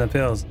drinking and the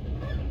pills.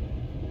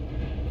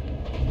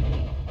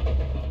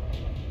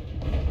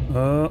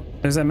 Oh,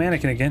 there's that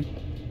mannequin again.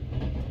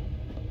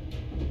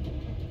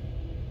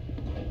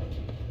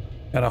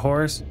 Got a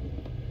horse.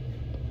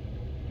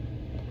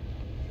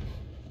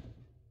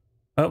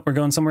 Oh, we're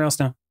going somewhere else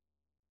now.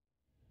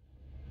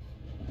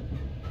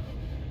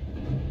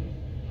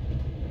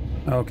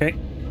 Okay.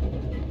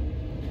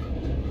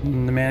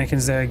 And the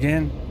mannequin's there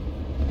again.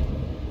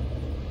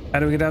 How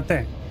do we get out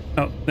there?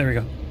 Oh, there we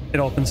go. It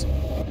opens.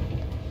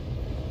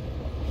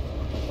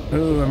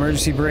 Ooh,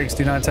 emergency brakes.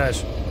 Do not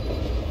touch.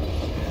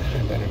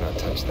 I better not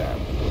touch that.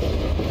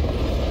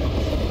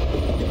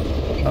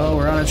 Oh,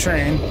 we're on a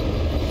train.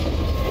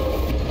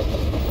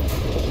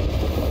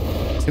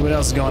 See what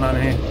else is going on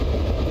in here.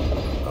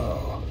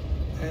 Oh,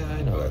 yeah,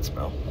 I know that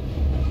smell.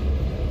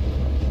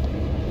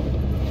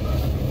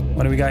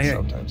 What do we got here?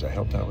 Sometimes I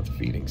helped out with the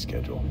feeding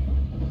schedule.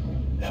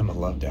 Emma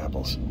loved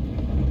apples.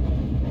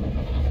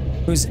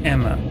 Who's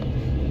Emma?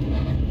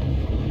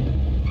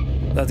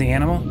 Is that the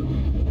animal?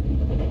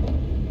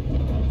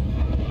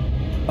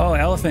 Oh,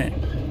 elephant.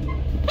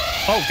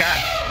 Oh, God.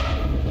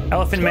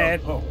 Elephant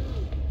mad. Oh.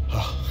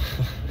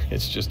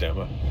 It's just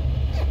Emma.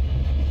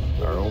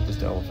 Our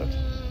oldest elephant.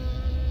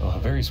 Oh, a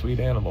very sweet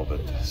animal,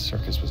 but the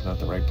circus was not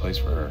the right place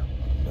for her.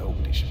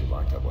 Nobody should be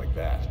locked up like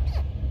that.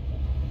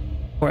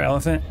 Poor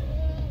elephant.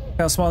 Look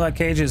how small that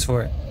cage is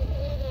for it.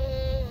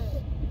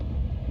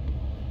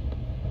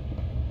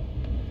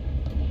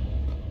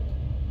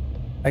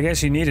 I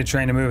guess you need a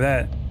train to move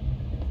that.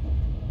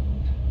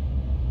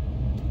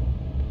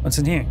 What's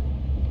in here?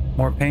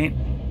 More paint?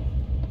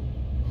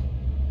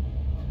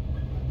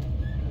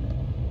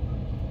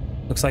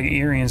 Looks like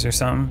earrings or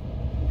something.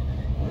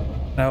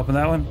 Can I open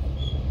that one?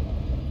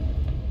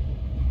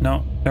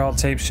 No, they're all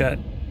taped shut.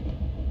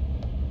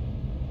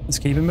 Let's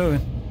keep it moving.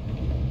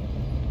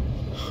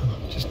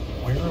 Just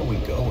where are we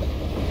going?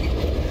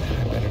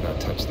 I better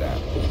not touch that.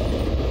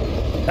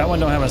 That one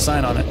don't have a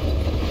sign on it.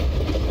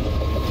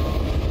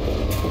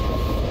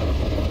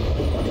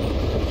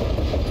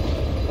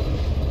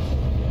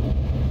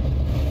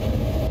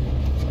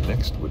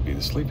 Next would be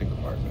the sleeping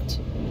compartments.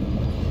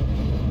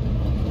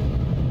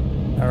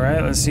 All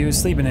right, let's see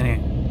who's sleeping in here.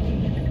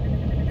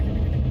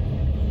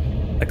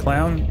 The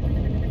clown?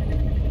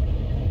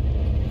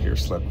 Here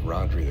slept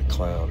Rodri the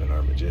clown and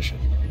our magician.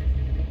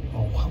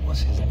 Oh, what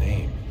was his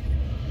name?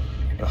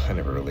 Oh, I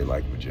never really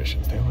liked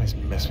magicians. They always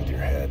mess with your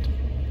head.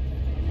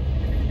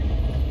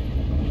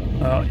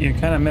 Well, you're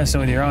kind of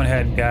messing with your own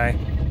head, guy.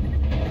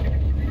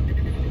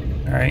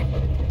 All right.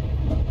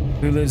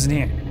 Who lives in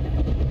here?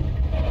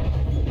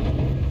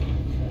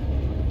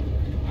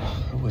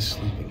 Who was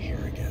sleeping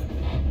here again?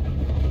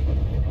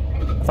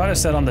 I thought it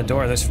said on the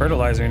door there's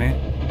fertilizer in here.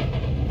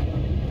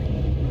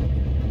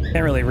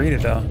 Can't really read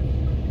it though.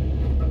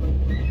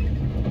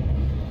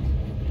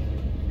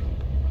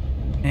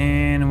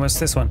 And what's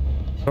this one?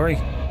 Sorry.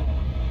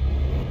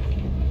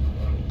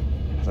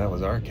 That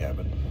was our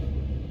cabin.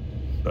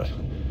 But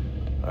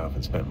I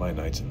often spent my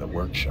nights in the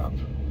workshop.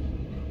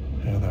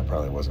 And that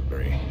probably wasn't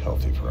very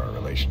healthy for our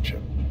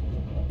relationship.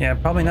 Yeah,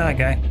 probably not,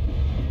 guy.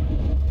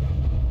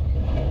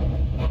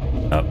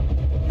 Oh,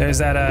 there's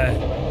that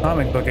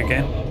comic book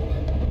again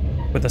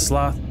with the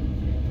sloth.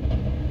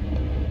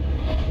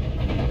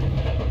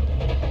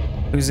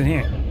 Who's in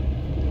here?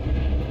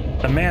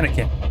 A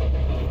mannequin.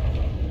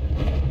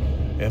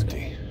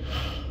 Empty.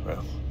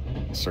 Well,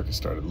 the circus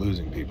started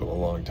losing people a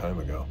long time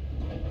ago.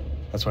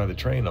 That's why the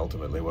train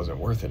ultimately wasn't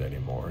worth it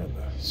anymore, and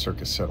the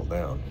circus settled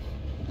down.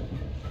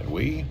 And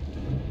we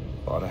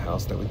bought a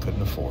house that we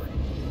couldn't afford.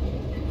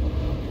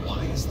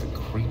 Why is the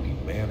creepy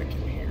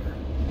mannequin here?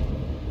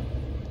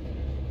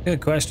 Good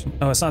question.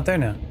 Oh, it's not there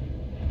now.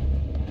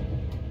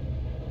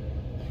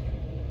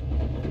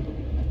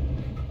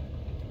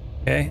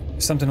 Okay,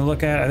 something to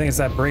look at. I think it's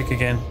that break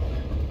again.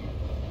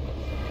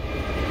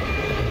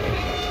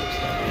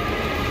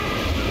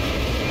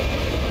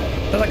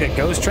 Is that like a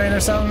ghost train or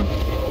something?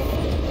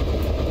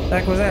 What the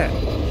heck was that?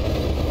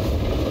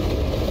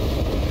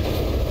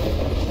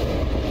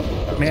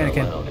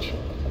 Mannequin. Lounge.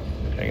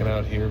 Hanging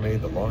out here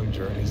made the long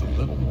journeys a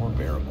little more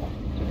bearable.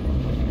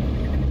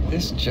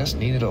 This just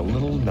needed a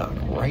little knock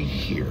right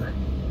here.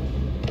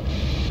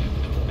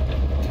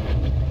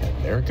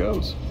 And there it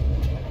goes.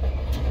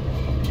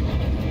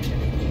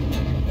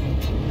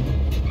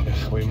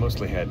 We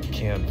mostly had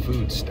canned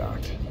food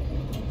stocked.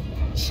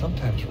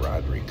 Sometimes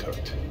Rod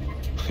recooked.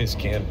 His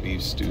canned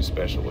beef stew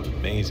special was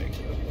amazing.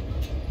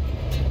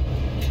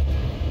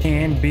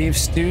 Canned beef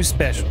stew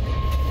special.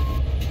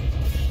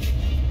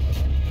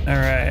 All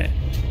right.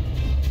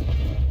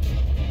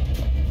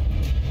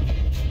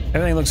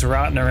 Everything looks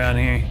rotten around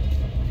here.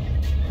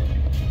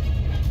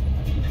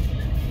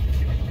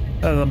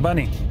 Oh, the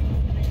bunny.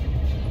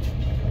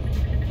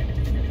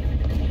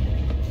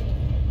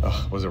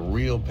 Ugh, it was a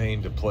real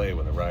pain to play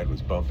when the ride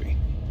was bumpy.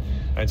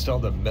 I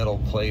installed a metal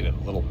plate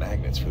and little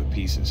magnets for the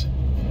pieces.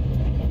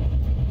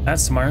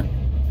 That's smart.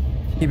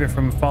 Keep it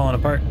from falling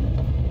apart.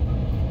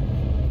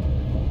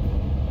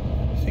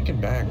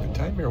 Thinking back, the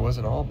time here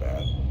wasn't all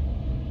bad.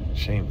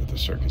 Shame that the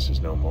circus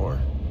is no more.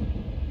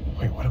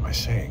 Wait, what am I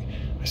saying?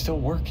 I still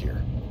work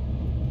here.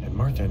 And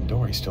Martha and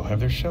Dory still have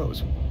their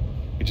shows.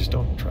 We just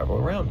don't travel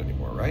around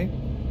anymore, right?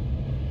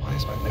 Why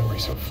is my memory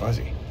so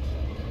fuzzy?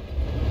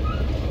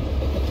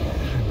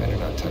 I better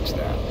not touch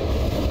that.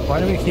 Why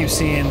do we keep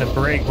seeing the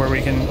break where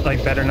we can,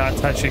 like, better not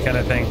touch it kind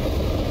of thing?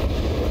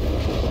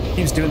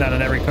 Keeps doing that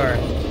on every car.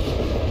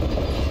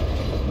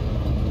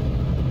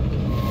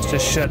 Let's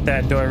just shut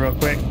that door real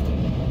quick.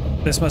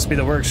 This must be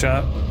the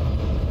workshop.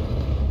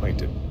 Wait,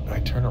 did I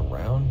turn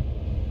around?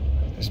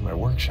 This is my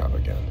workshop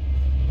again.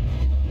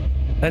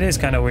 That is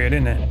kind of weird,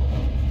 isn't it?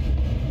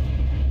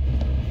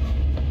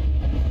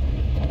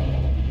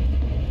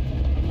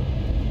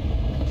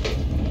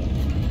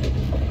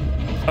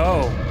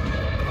 Oh,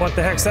 what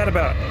the heck's that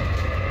about?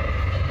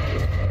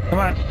 Come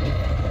on.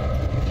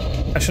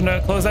 I shouldn't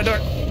have closed that door.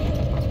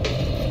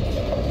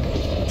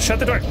 Shut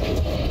the door.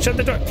 Shut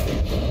the door.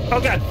 Oh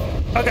God.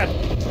 Oh God.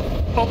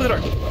 Open the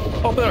door.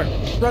 Open the door.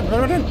 Run, run,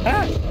 run, run.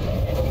 Ah.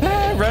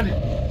 Ah, run.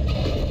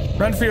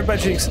 Run for your butt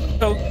cheeks.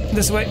 Oh,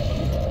 this way.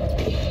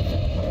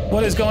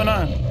 What is going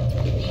on?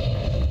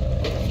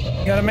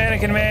 You got a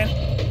mannequin, man.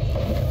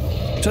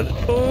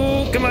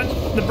 Oh, come on.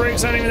 The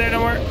brake's not even there no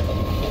more.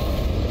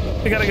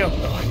 We gotta go.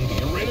 Oh, I need to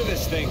get rid of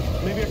this thing.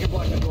 Maybe I can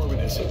block the door with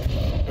this. At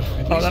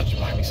least that it should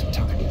buy me some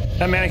time.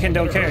 That mannequin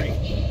don't care. Hurry.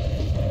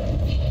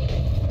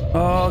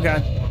 Oh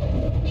God.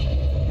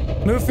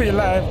 Move for your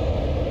life.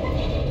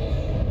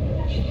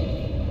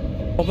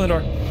 Open the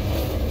door.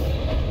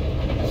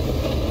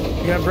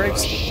 You got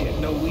brakes? Oh, shit,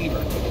 no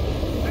lever.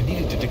 I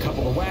needed to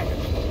decouple the wagon.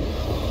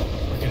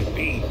 Where could it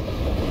be?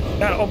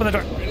 Gotta open the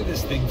door. Get rid of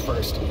this thing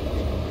first.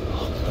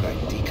 Could I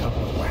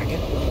decouple the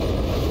wagon?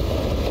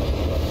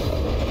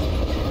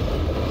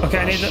 Okay,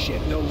 I Oh, need the...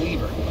 shit, no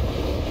lever.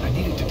 I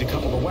needed to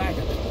decouple the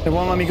wagon. It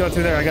won't let me go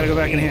through there. I gotta go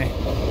back in here.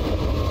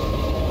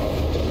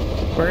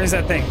 Where is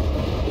that thing?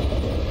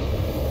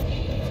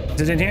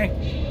 Is it in here?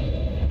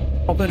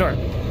 Open the door.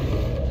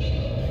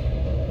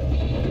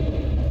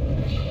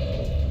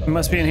 It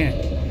must be in here.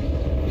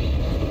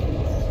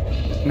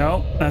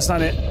 No, that's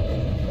not it.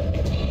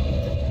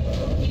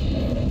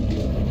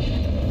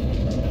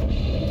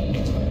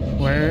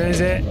 Where is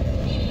it?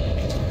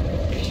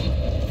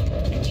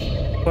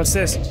 What's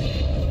this?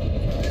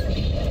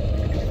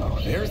 Oh,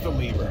 there's the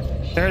lever.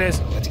 There it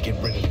is. Let's get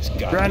rid of this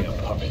goddamn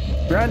puppet.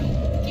 Run.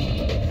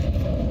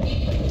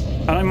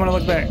 I don't even want to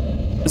look back.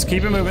 Let's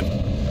keep it moving.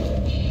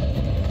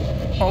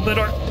 Open the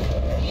door.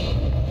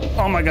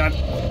 Oh my God.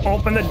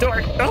 Open the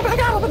door. Oh my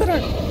God, open the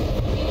door.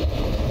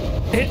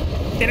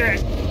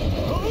 Interact.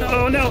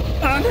 Oh no.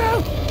 Oh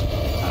no.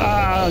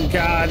 Oh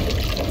God.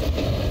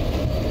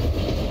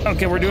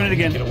 Okay, we're doing it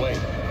again. Get away.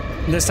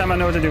 This time I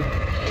know what to do.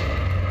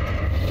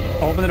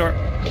 Open the door.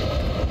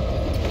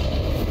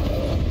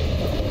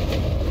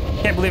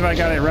 Can't believe I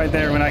got it right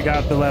there when I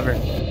got the lever.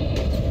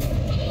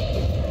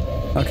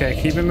 Okay,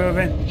 keep it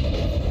moving.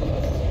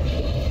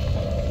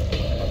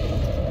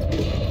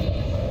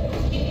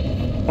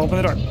 Open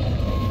the door.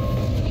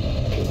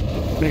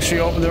 Make sure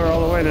you open the door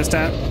all the way this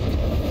time.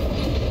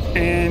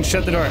 And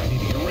shut the door. I need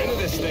to get rid of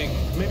this thing.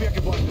 Maybe I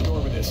can block the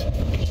door with this.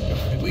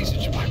 At least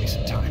it should buy me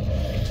some time.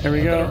 There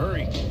we go.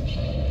 Hurry.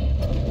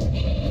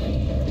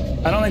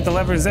 I don't think the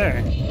lever's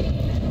there.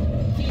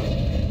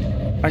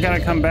 I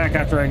gotta come back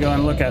after I go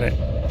and look at it.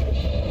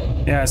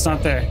 Yeah, it's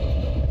not there.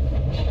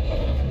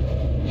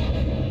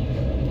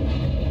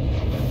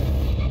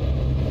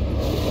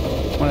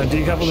 Want to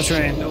decouple the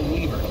train? No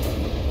lever.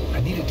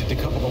 I needed to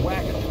decouple the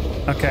wagon.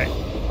 Okay.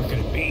 Where could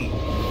it be?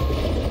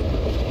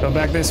 Go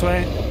back this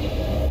way.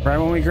 Right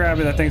when we grab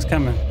it, that thing's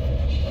coming.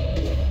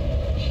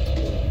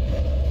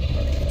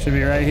 Should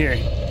be right here.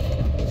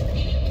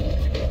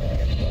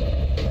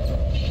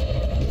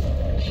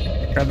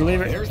 Grab the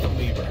lever. There's the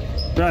lever.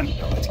 Run.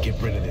 Now let's get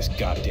rid of this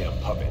goddamn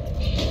puppet.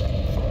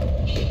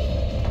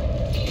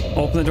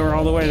 Open the door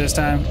all the way this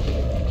time.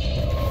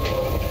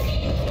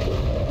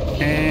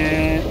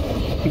 And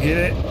get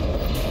it.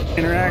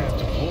 Interact. I have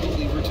to pull the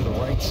lever to the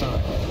right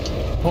side.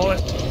 Pull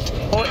it.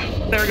 Pull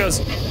it. There it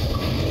goes.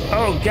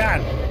 Oh,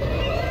 God.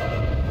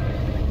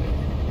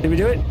 Did we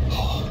do it?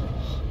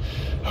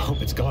 I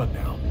hope it's gone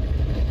now.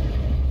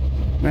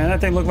 Man,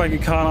 that thing looked like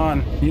it caught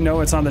on. You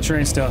know it's on the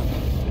train still.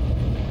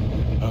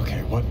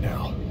 Okay, what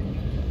now?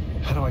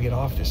 How do I get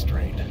off this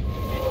train?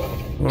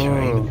 Can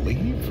I even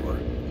leave, or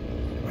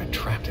am I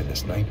trapped in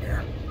this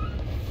nightmare?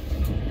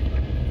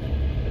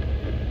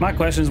 My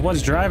question is,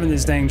 what's driving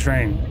this dang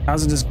train?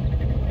 How's it just...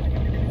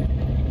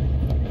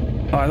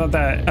 Oh, I thought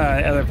that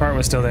other part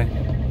was still there.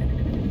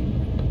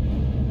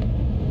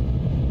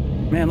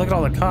 Man, look at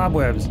all the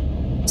cobwebs.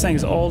 This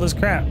thing's old as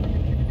crap.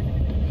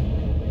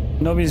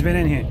 Nobody's been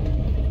in here.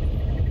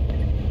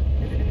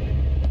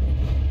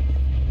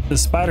 The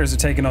spiders are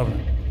taking over.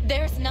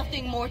 There's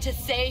nothing more to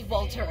say,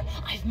 Walter.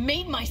 I've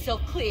made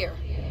myself clear.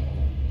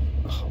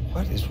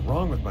 What is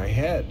wrong with my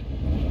head?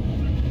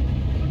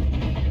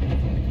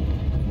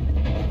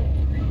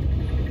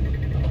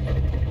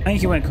 I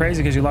think you went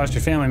crazy because you lost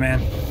your family, man.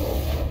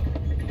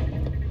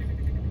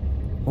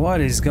 What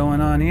is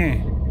going on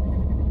here?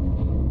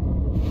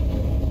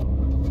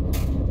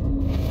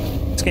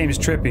 This game is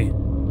trippy.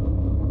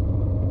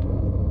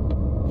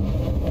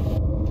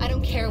 I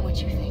don't care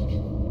what you think.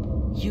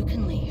 You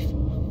can leave.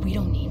 We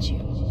don't need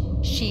you.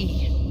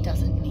 She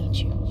doesn't need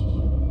you.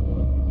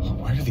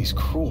 Where do these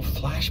cruel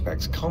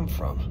flashbacks come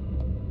from?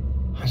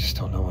 I just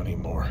don't know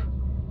anymore.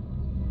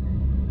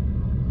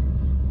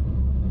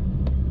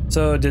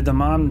 So, did the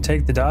mom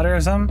take the daughter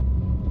or something?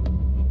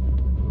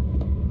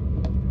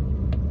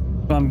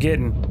 What I'm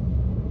getting.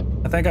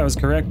 I think I was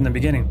correct in the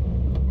beginning.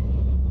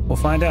 We'll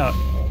find out.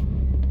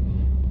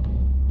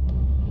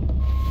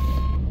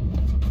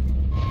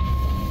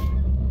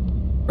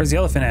 Where's the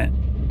elephant at?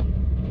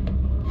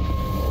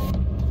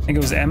 I think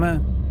it was Emma.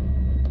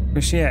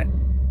 Where's she at?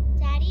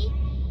 Daddy,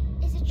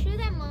 is it true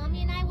that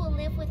Mommy and I will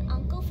live with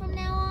Uncle from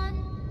now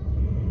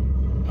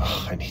on?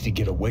 Ugh, I need to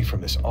get away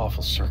from this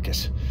awful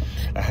circus.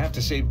 I have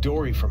to save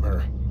Dory from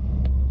her.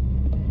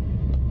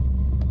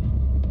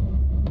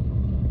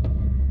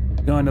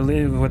 Going to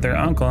live with their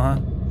uncle, huh?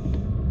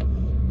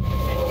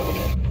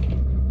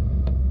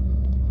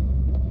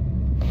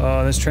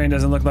 Oh, this train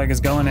doesn't look like it's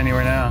going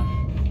anywhere now.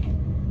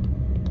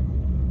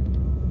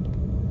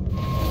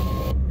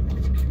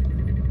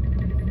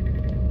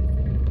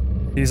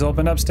 These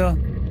open up still?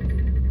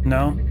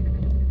 No.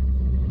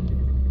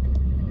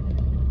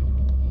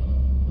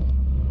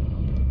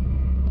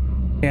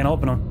 Can't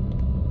open them.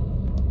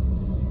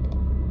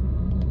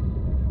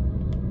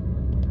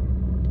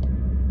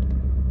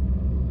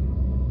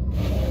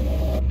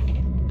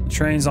 The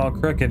train's all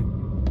crooked.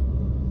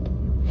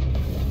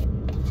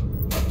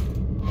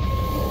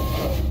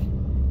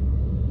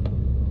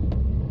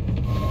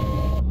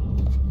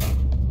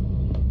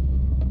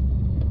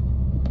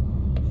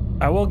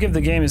 I will give the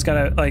game, it's got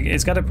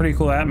a pretty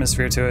cool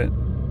atmosphere to it.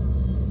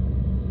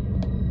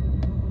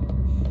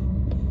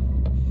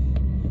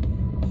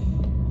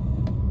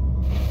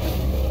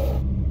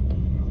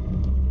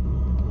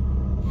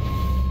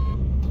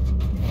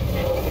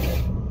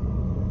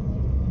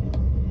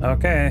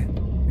 Okay,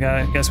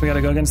 guess we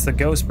gotta go against the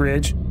ghost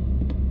bridge.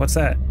 What's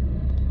that?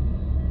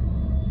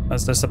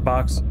 That's just a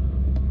box.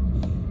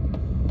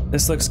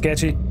 This looks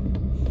sketchy.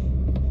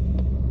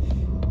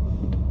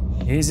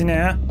 Easy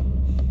now.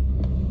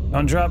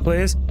 Don't drop,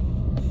 please.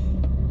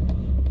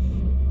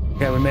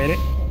 Okay, we made it.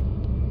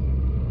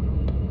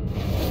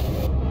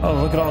 Oh,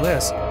 look at all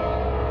this.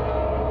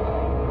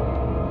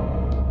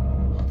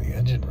 The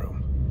engine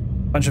room.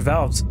 Bunch of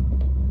valves.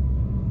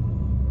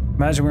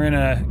 Imagine we're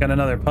got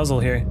another puzzle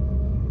here.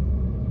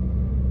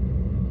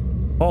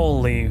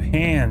 Holy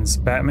hands,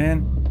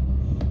 Batman.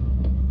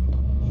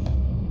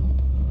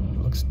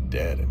 It looks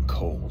dead and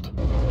cold.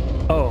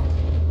 Oh.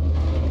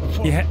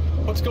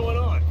 What's going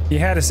on? You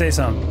had to say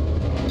something.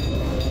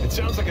 It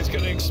sounds like it's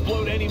going to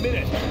explode any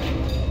minute.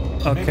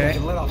 Maybe I Okay.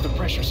 can let off the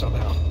pressure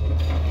somehow.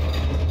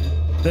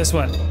 This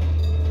one.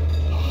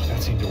 Oh,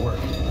 that seemed to work.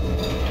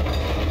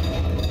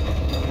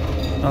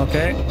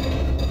 Okay.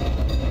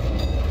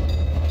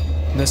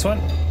 This one?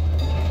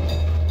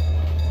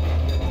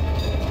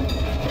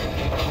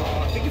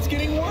 Oh, I think it's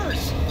getting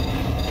worse.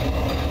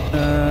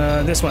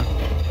 This one.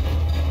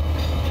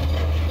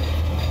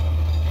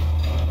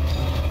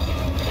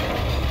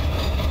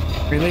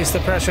 Release the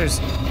pressures.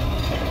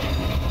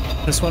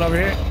 This one over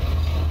here.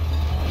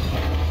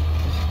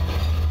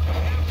 I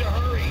have to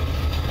hurry.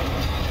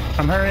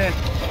 I'm hurrying.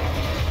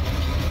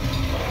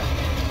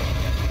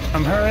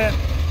 I'm hurrying.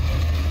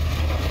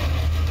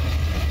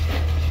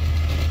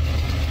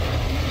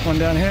 One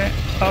down here.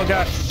 Oh,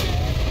 God.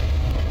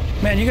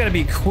 Man, you gotta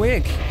be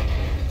quick.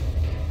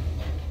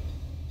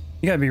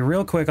 You gotta be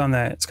real quick on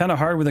that. It's kind of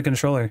hard with a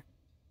controller.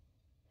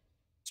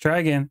 Let's try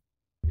again.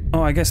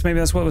 Oh, I guess maybe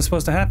that's what was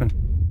supposed to happen.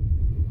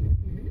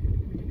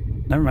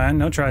 Never mind.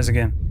 No tries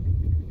again.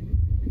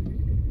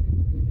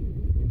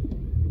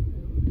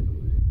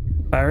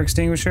 Fire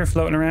extinguisher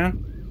floating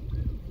around.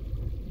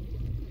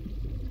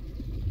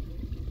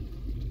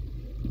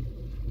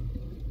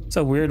 It's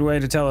a weird way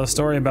to tell a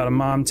story about a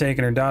mom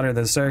taking her daughter to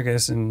the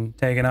circus and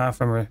taking off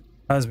from her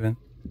husband.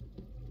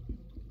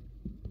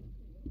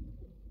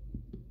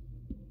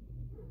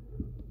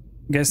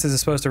 Guess this is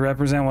supposed to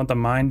represent what the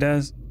mind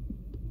does.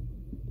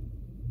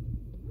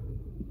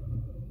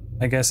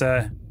 I guess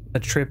a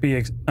trippy,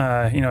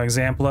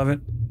 example of it.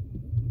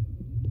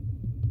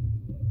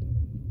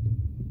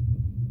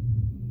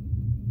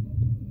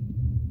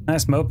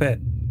 Nice moped.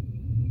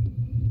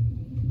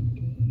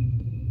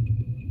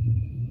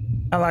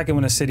 I like it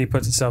when a city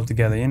puts itself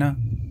together, you know?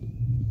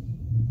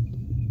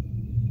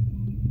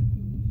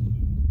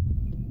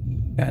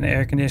 Got an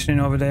air conditioning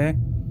over there.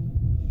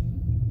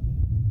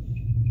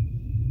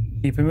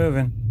 Keep it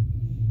moving.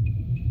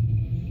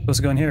 Supposed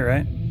to go in here,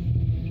 right?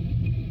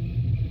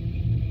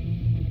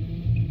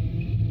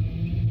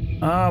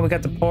 Oh, we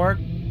got the pork.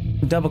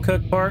 Double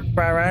cooked pork,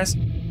 fried rice.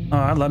 Oh,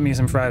 I love me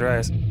some fried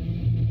rice.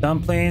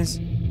 Dumplings.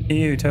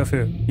 Ew,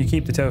 tofu. You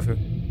keep the tofu. I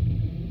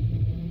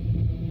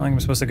think I'm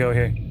supposed to go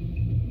here.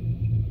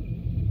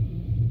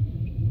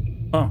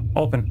 Oh,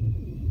 open.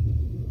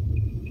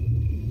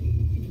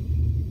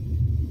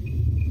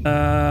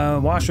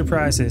 Washer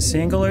prices,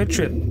 single or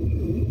trip.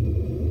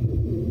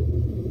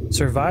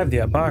 Survive the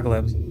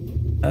apocalypse.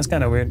 That's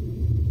kind of weird.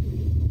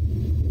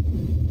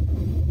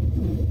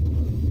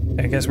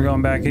 I guess we're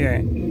going back here.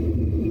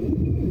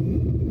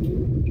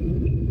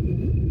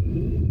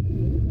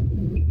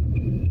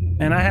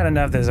 And I had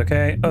enough of this,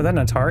 okay? Oh, that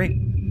an Atari?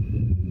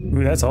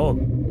 Ooh, that's old.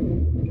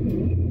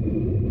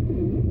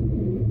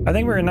 I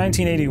think we're in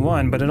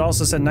 1981, but it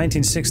also said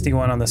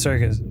 1961 on the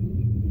circus.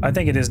 I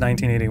think it is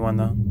 1981,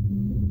 though.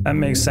 That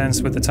makes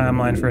sense with the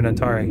timeline for an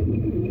Atari.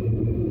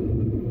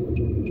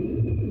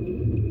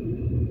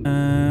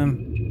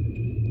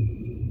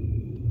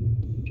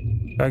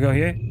 Do I go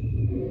here?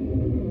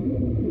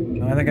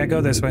 No, I think I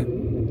go this way.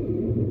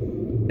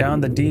 Down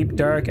the deep,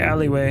 dark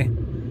alleyway.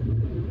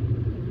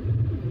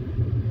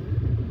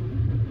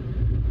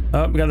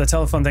 Oh, we got the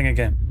telephone thing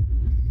again.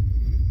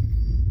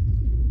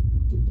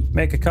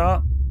 Make a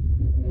call.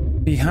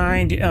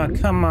 Behind you. Oh,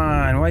 come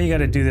on. Why you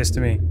gotta do this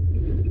to me?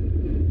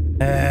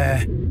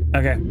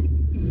 Okay.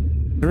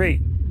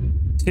 3,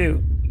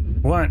 2,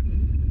 1.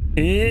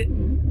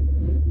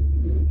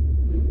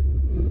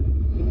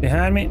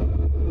 Behind me.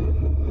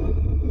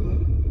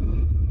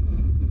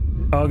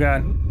 Oh,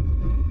 God.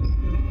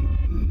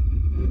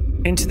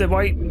 Into the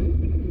white.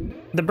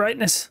 The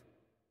brightness.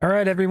 All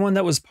right, everyone.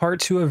 That was part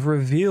 2 of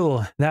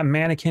Reveal. That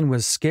mannequin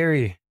was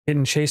scary.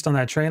 Getting chased on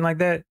that train like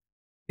that.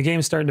 The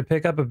game's starting to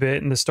pick up a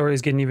bit, and the story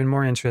is getting even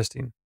more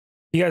interesting.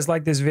 If you guys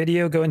like this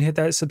video, go and hit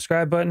that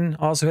subscribe button.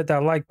 Also hit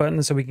that like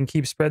button so we can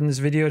keep spreading this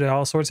video to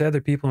all sorts of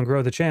other people and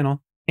grow the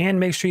channel.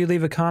 And make sure you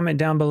leave a comment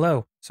down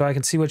below so I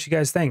can see what you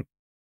guys think.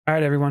 All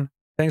right, everyone.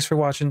 Thanks for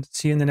watching.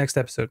 See you in the next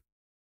episode.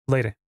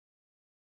 Later.